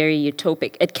is very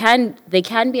utopic. There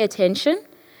can be a tension,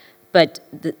 but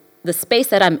the space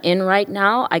that I'm in right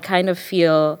now, I kind of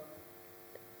feel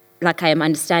like I am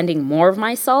understanding more of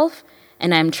myself,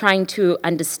 and I'm trying to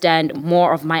understand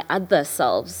more of my other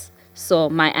selves. So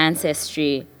my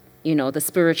ancestry, you know, the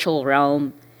spiritual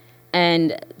realm.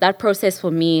 And that process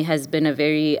for me has been a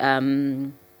very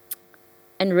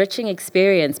enriching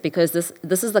experience, because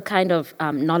this is the kind of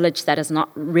knowledge that is not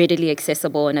readily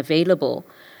accessible and available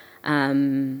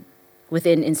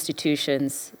within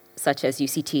institutions such as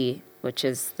UCT, which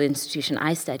is the institution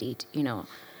I studied, you know.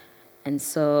 And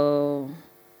so,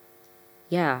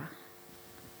 yeah.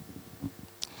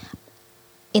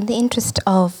 In the interest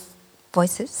of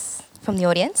voices from the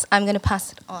audience, I'm going to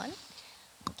pass it on.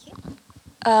 Thank you.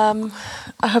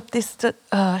 I hope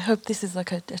this is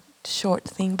like a short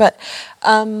thing, but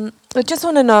I just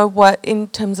want to know what, in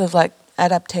terms of like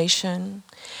adaptation,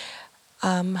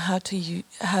 how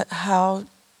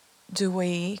do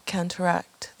we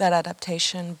counteract that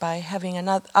adaptation by having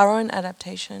our own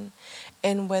adaptation,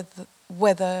 and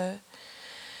whether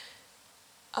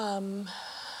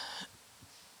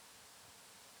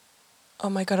oh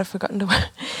my God, I've forgotten the word.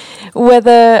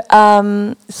 Whether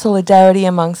solidarity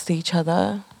amongst each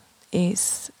other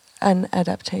is an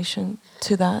adaptation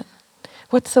to that.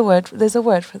 What's the word? There's a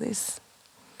word for this.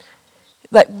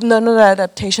 Like, no, not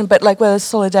adaptation, but like whether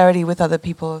solidarity with other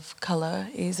people of colour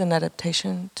is an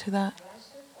adaptation to that.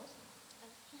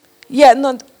 Yeah,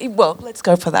 well, let's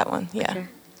go for that one, yeah. Okay.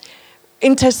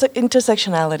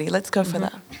 Intersectionality, let's go for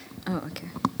that. Oh, okay.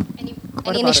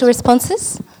 Any initial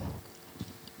responses?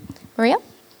 Maria?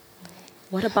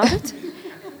 What about it?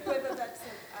 Whether that's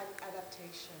an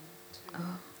adaptation to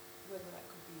whether that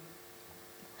could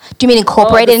be... Do you mean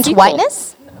incorporate it into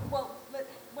whiteness? Well,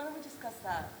 why don't we discuss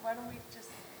that? Why don't we just...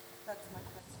 That's my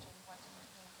question. What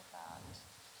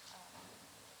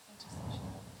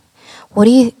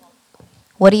do you think about intersectionality?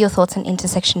 What are your thoughts on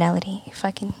intersectionality, if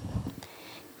I can...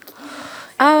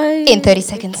 in 30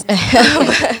 seconds.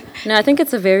 No, I think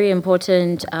it's a very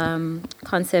important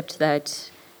concept that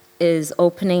is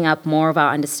opening up more of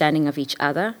our understanding of each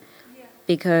other,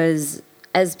 because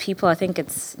as people, I think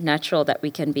it's natural that we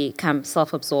can become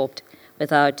self-absorbed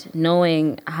without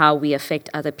knowing how we affect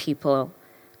other people,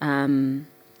 and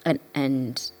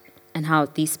how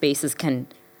these spaces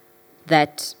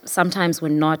that sometimes were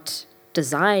not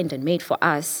designed and made for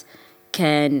us,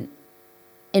 can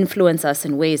influence us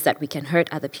in ways that we can hurt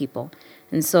other people.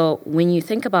 And so when you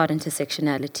think about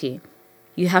intersectionality,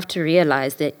 you have to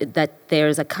realize that there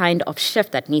is a kind of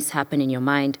shift that needs to happen in your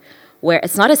mind, where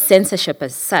it's not a censorship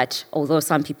as such, although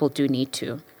some people do need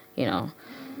to, you know.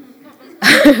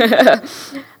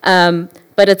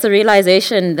 But it's a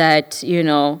realization that, you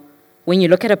know, when you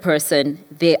look at a person,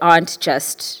 you aren't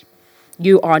just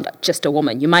a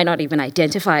woman. You might not even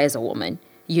identify as a woman,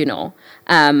 you know.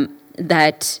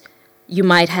 That you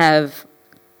might have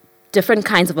different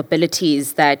kinds of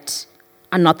abilities that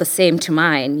are not the same to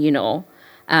mine, you know.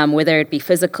 Whether it be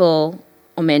physical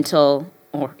or mental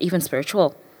or even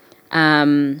spiritual,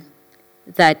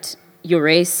 that your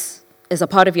race is a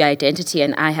part of your identity,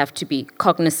 and I have to be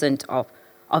cognizant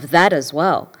of that as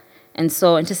well. And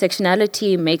so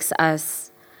intersectionality makes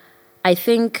us, I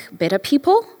think, better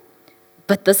people.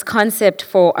 But this concept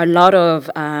for a lot of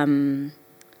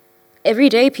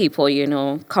everyday people,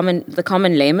 the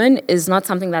common layman, is not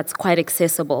something that's quite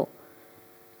accessible.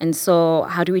 And so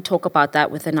how do we talk about that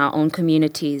within our own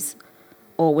communities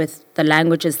or with the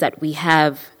languages that we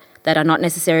have that are not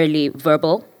necessarily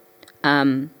verbal,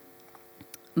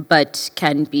 but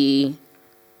can be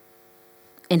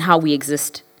in how we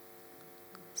exist?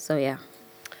 So, yeah.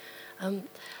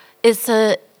 It's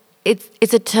a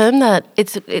term that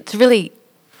it's really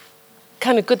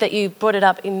kind of good that you brought it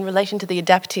up in relation to the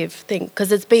adaptive thing,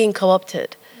 because it's being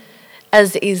co-opted,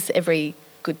 as is every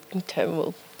good term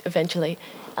will eventually.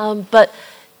 But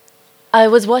I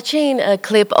was watching a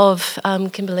clip of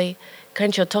Kimberly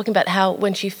Crenshaw talking about how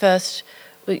when she first,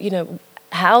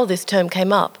 how this term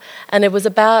came up, and it was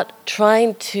about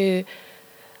trying to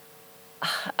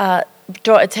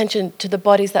draw attention to the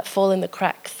bodies that fall in the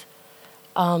cracks,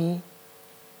 the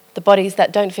bodies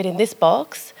that don't fit in this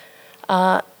box,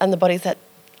 and the bodies that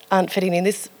aren't fitting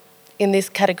in this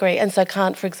category, and so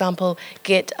can't, for example,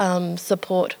 get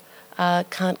support,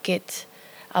 can't get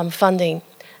funding.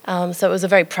 So it was a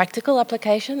very practical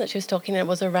application that she was talking, and it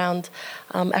was around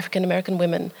African American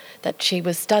women that she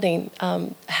was studying,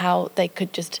 how they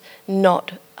could just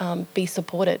not be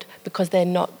supported because they're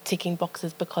not ticking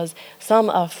boxes, because some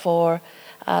are for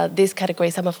this category,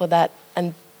 some are for that,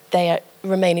 and they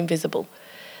remain invisible.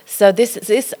 So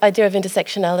this idea of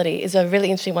intersectionality is a really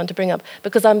interesting one to bring up,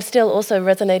 because I'm still also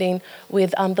resonating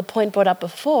with the point brought up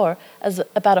before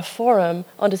about a forum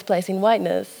on displacing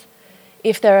whiteness.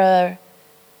 If there are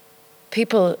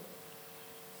people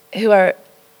who are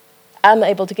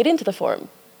unable to get into the forum,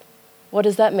 what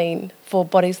does that mean for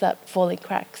bodies that fall in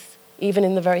cracks, even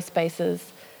in the very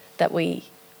spaces that we're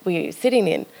sitting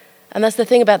in? And that's the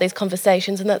thing about these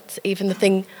conversations, and that's even the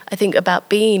thing, I think, about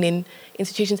being in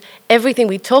institutions. Everything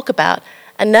we talk about,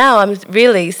 and now I'm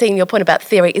really seeing your point about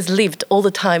theory, is lived all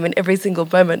the time in every single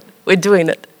moment we're doing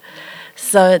it.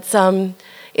 So it's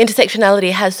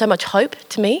intersectionality has so much hope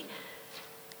to me,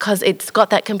 because it's got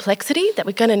that complexity that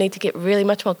we're going to need to get really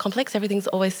much more complex. Everything's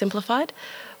always simplified.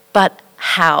 But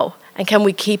how? And can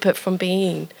we keep it from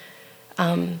being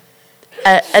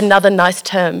another nice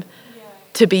term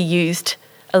to be used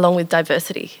along with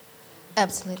diversity?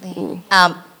 Absolutely.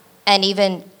 And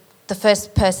even the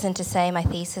first person to say my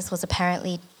thesis was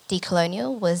apparently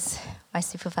decolonial was my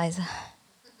supervisor.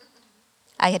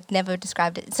 I had never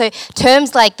described it. So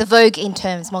terms like the Vogue in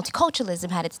terms,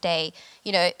 multiculturalism had its day,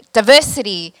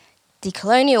 diversity,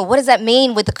 decolonial, what does that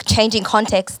mean with the changing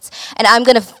contexts? And I'm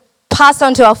going to pass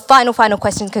on to our final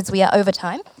question because we are over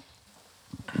time.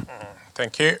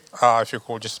 Thank you. If you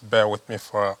could just bear with me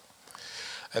for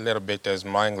a little bit, as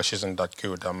my English isn't that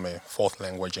good. I'm a fourth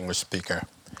language English speaker.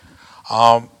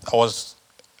 I was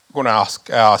going to ask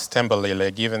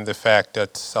Stembalile, given the fact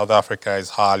that South Africa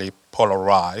is highly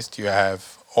polarized, you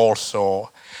have also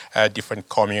different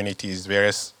communities,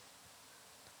 various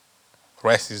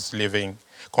races living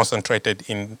concentrated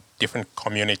in different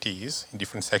communities, in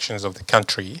different sections of the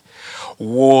country.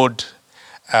 Would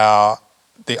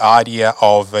the idea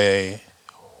of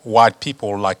white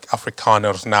people like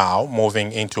Afrikaners now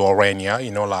moving into Orania,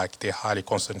 like they're highly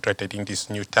concentrated in this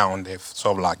new town they've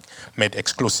sort of like made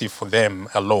exclusive for them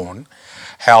alone,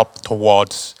 help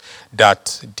towards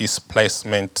that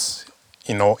displacement,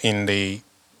 in the,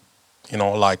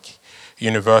 like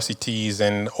universities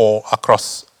and or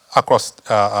across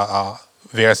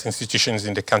various institutions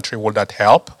in the country? Will that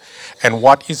help? And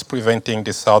what is preventing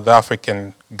the South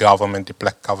African government, the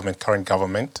black government, current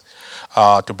government,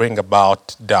 to bring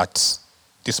about that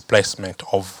displacement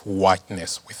of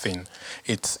whiteness within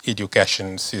its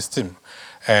education system?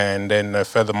 And then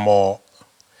furthermore,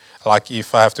 like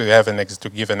if I have to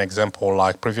give an example,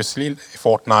 like previously, a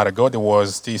fortnight ago, there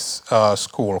was this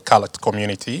school, colored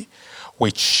community,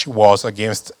 which was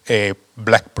against a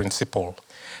black principal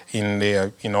in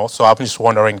the, so I'm just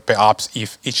wondering perhaps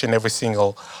if each and every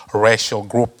single racial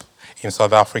group in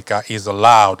South Africa is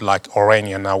allowed, like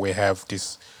Orania, now we have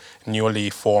this newly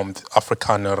formed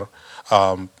Afrikaner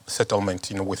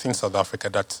settlement, within South Africa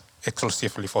that's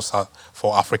exclusively for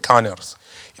Afrikaners.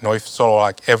 If so,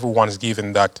 like everyone's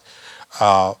given that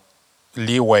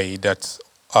leeway, that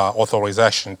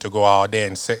authorization to go out there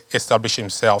and establish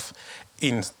himself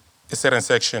in a certain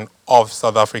section of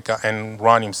South Africa and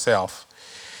run himself,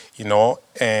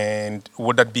 and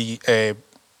would that be a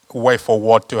way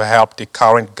forward to help the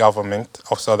current government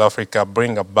of South Africa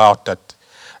bring about that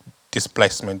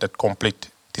displacement, that complete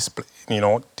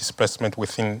displacement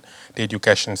within the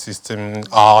education system,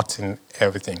 art and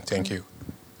everything? Thank you.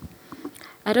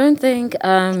 I don't think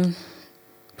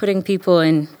putting people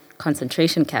in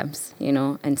concentration camps,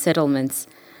 and settlements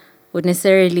would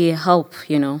necessarily help,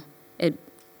 It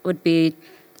would be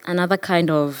another kind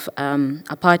of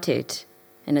apartheid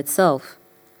in itself,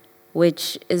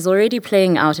 which is already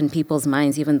playing out in people's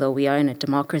minds, even though we are in a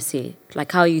democracy.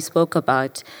 Like how you spoke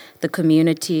about the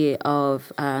community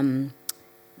of the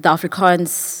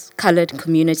Afrikaans colored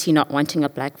community not wanting a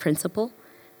black principal,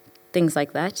 things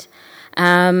like that.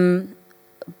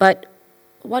 But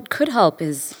what could help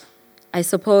is, I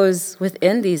suppose,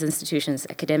 within these institutions,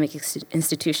 academic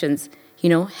institutions,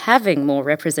 having more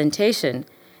representation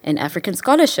in African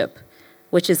scholarship,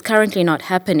 which is currently not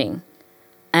happening.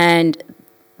 And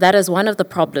that is one of the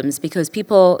problems, because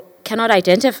people cannot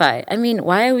identify. I mean,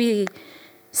 why are we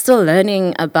still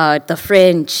learning about the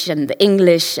French and the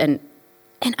English and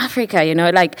in Africa,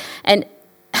 and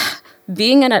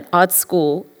being in an art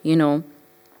school,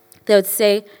 they would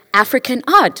say African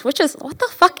art, which is, what the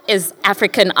fuck is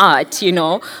African art,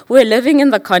 We're living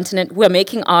in the continent, we're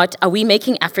making art. Are we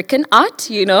making African art,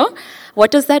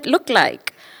 What does that look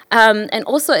like? And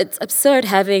also, it's absurd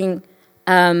having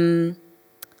a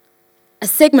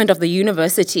segment of the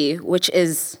university which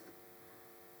is,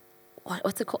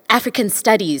 what's it called? African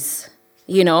Studies,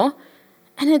 And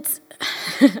it's,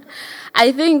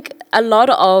 I think a lot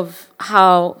of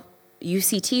how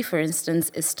UCT, for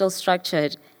instance, is still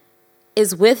structured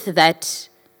is with that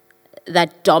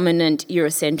dominant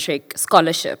Eurocentric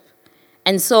scholarship.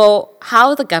 And so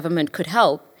how the government could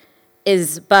help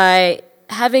is by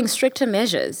having stricter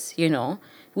measures,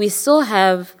 We still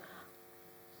have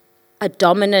a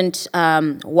dominant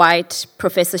white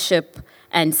professorship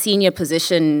and senior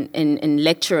position in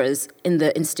lecturers in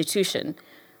the institution,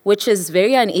 which is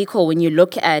very unequal when you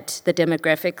look at the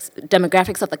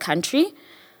demographics of the country.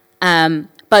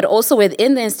 But also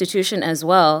within the institution as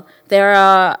well, there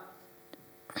are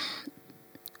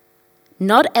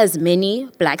not as many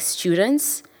black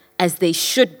students as they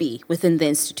should be within the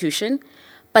institution,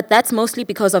 but that's mostly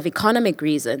because of economic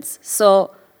reasons.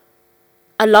 So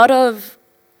a lot of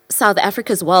South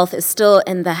Africa's wealth is still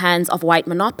in the hands of white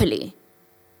monopoly.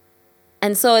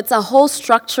 And so it's a whole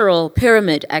structural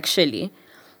pyramid, actually,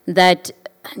 that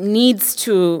needs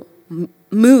to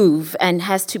move and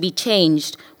has to be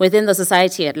changed within the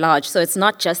society at large. So it's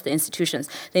not just the institutions.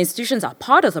 The institutions are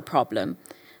part of the problem,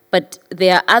 but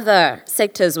there are other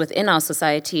sectors within our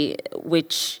society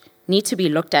which need to be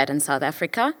looked at in South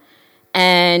Africa.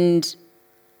 And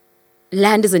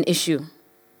land is an issue.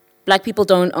 Black people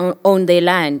don't own their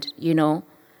land,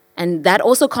 And that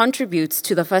also contributes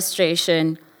to the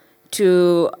frustration,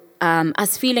 to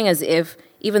us feeling as if,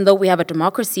 even though we have a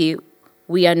democracy,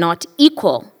 we are not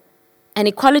equal. And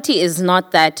equality is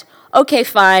not that, okay,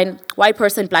 fine, white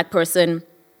person, black person,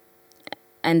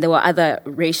 and there were other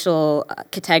racial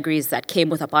categories that came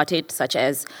with apartheid, such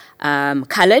as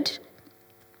colored,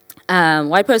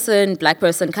 white person, black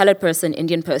person, colored person,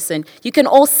 Indian person. You can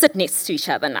all sit next to each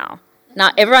other now. Now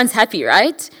everyone's happy,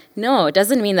 right? No, it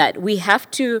doesn't mean that. We have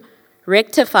to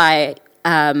rectify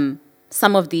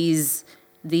some of these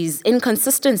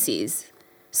inconsistencies.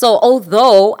 So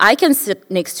although I can sit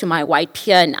next to my white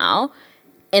peer now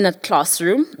in a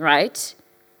classroom, right,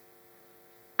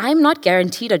 I'm not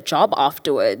guaranteed a job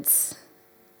afterwards.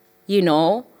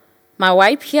 My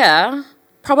white peer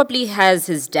probably has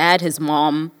his dad, his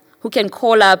mom, who can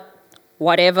call up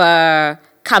whatever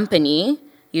company,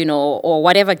 or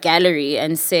whatever gallery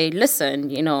and say, listen,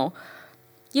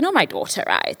 my daughter,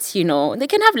 right? They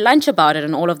can have lunch about it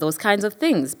and all of those kinds of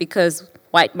things, because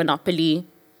white monopoly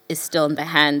is still in the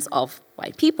hands of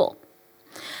white people.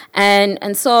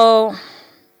 And so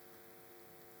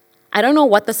I don't know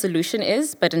what the solution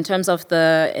is, but in terms of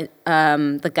the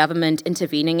government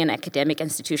intervening in academic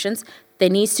institutions, there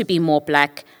needs to be more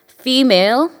black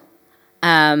female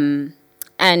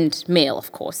and male,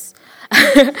 of course,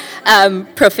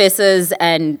 professors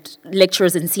and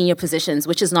lecturers in senior positions,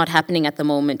 which is not happening at the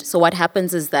moment. So what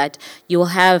happens is that you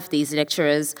will have these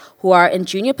lecturers who are in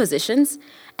junior positions,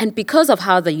 and because of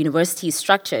how the university is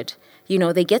structured,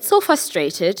 they get so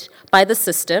frustrated by the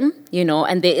system,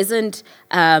 and there isn't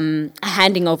a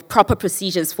handing of proper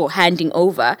procedures for handing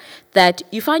over, that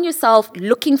you find yourself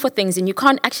looking for things and you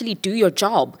can't actually do your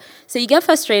job. So you get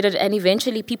frustrated and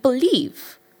eventually people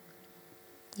leave.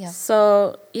 Yeah.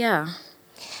 So, yeah.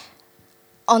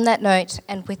 On that note,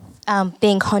 and with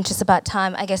being conscious about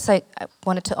time, I guess I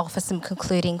wanted to offer some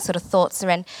concluding sort of thoughts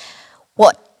around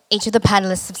what each of the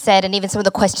panelists have said, and even some of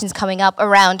the questions coming up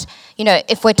around,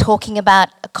 if we're talking about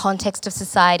a context of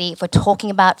society, if we're talking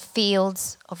about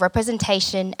fields of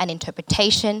representation and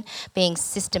interpretation being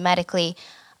systematically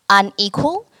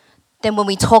unequal, then when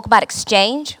we talk about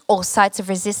exchange or sites of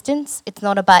resistance, it's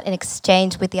not about an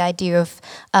exchange with the idea of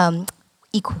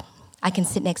equal. I can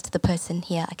sit next to the person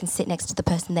here, I can sit next to the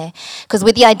person there. Because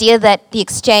with the idea that the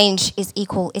exchange is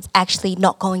equal, it's actually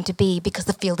not going to be, because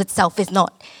the field itself is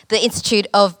not. The institute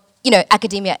of,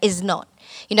 academia is not.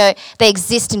 They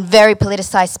exist in very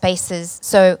politicized spaces.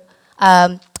 So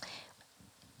how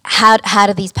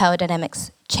do these power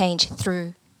dynamics change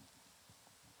through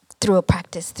a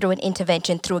practice, through an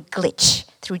intervention, through a glitch,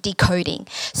 through decoding?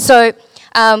 So,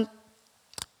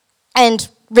 and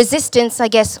resistance, I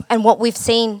guess, and what we've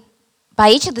seen by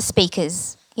each of the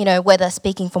speakers, whether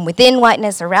speaking from within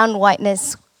whiteness, around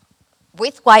whiteness,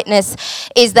 with whiteness,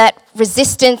 is that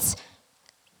resistance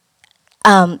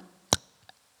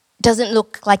doesn't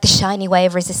look like the shiny way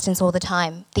of resistance all the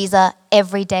time. These are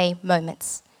everyday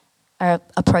moments, a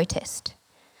protest.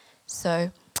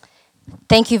 So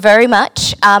thank you very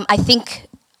much. I think,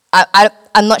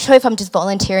 I'm not sure if I'm just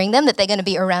volunteering them, that they're going to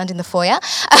be around in the foyer.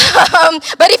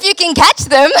 But if you can catch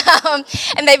them,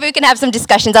 and maybe we can have some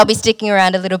discussions, I'll be sticking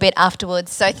around a little bit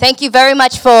afterwards. So thank you very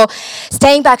much for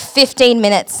staying back 15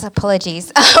 minutes.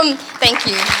 Apologies. Thank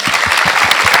you.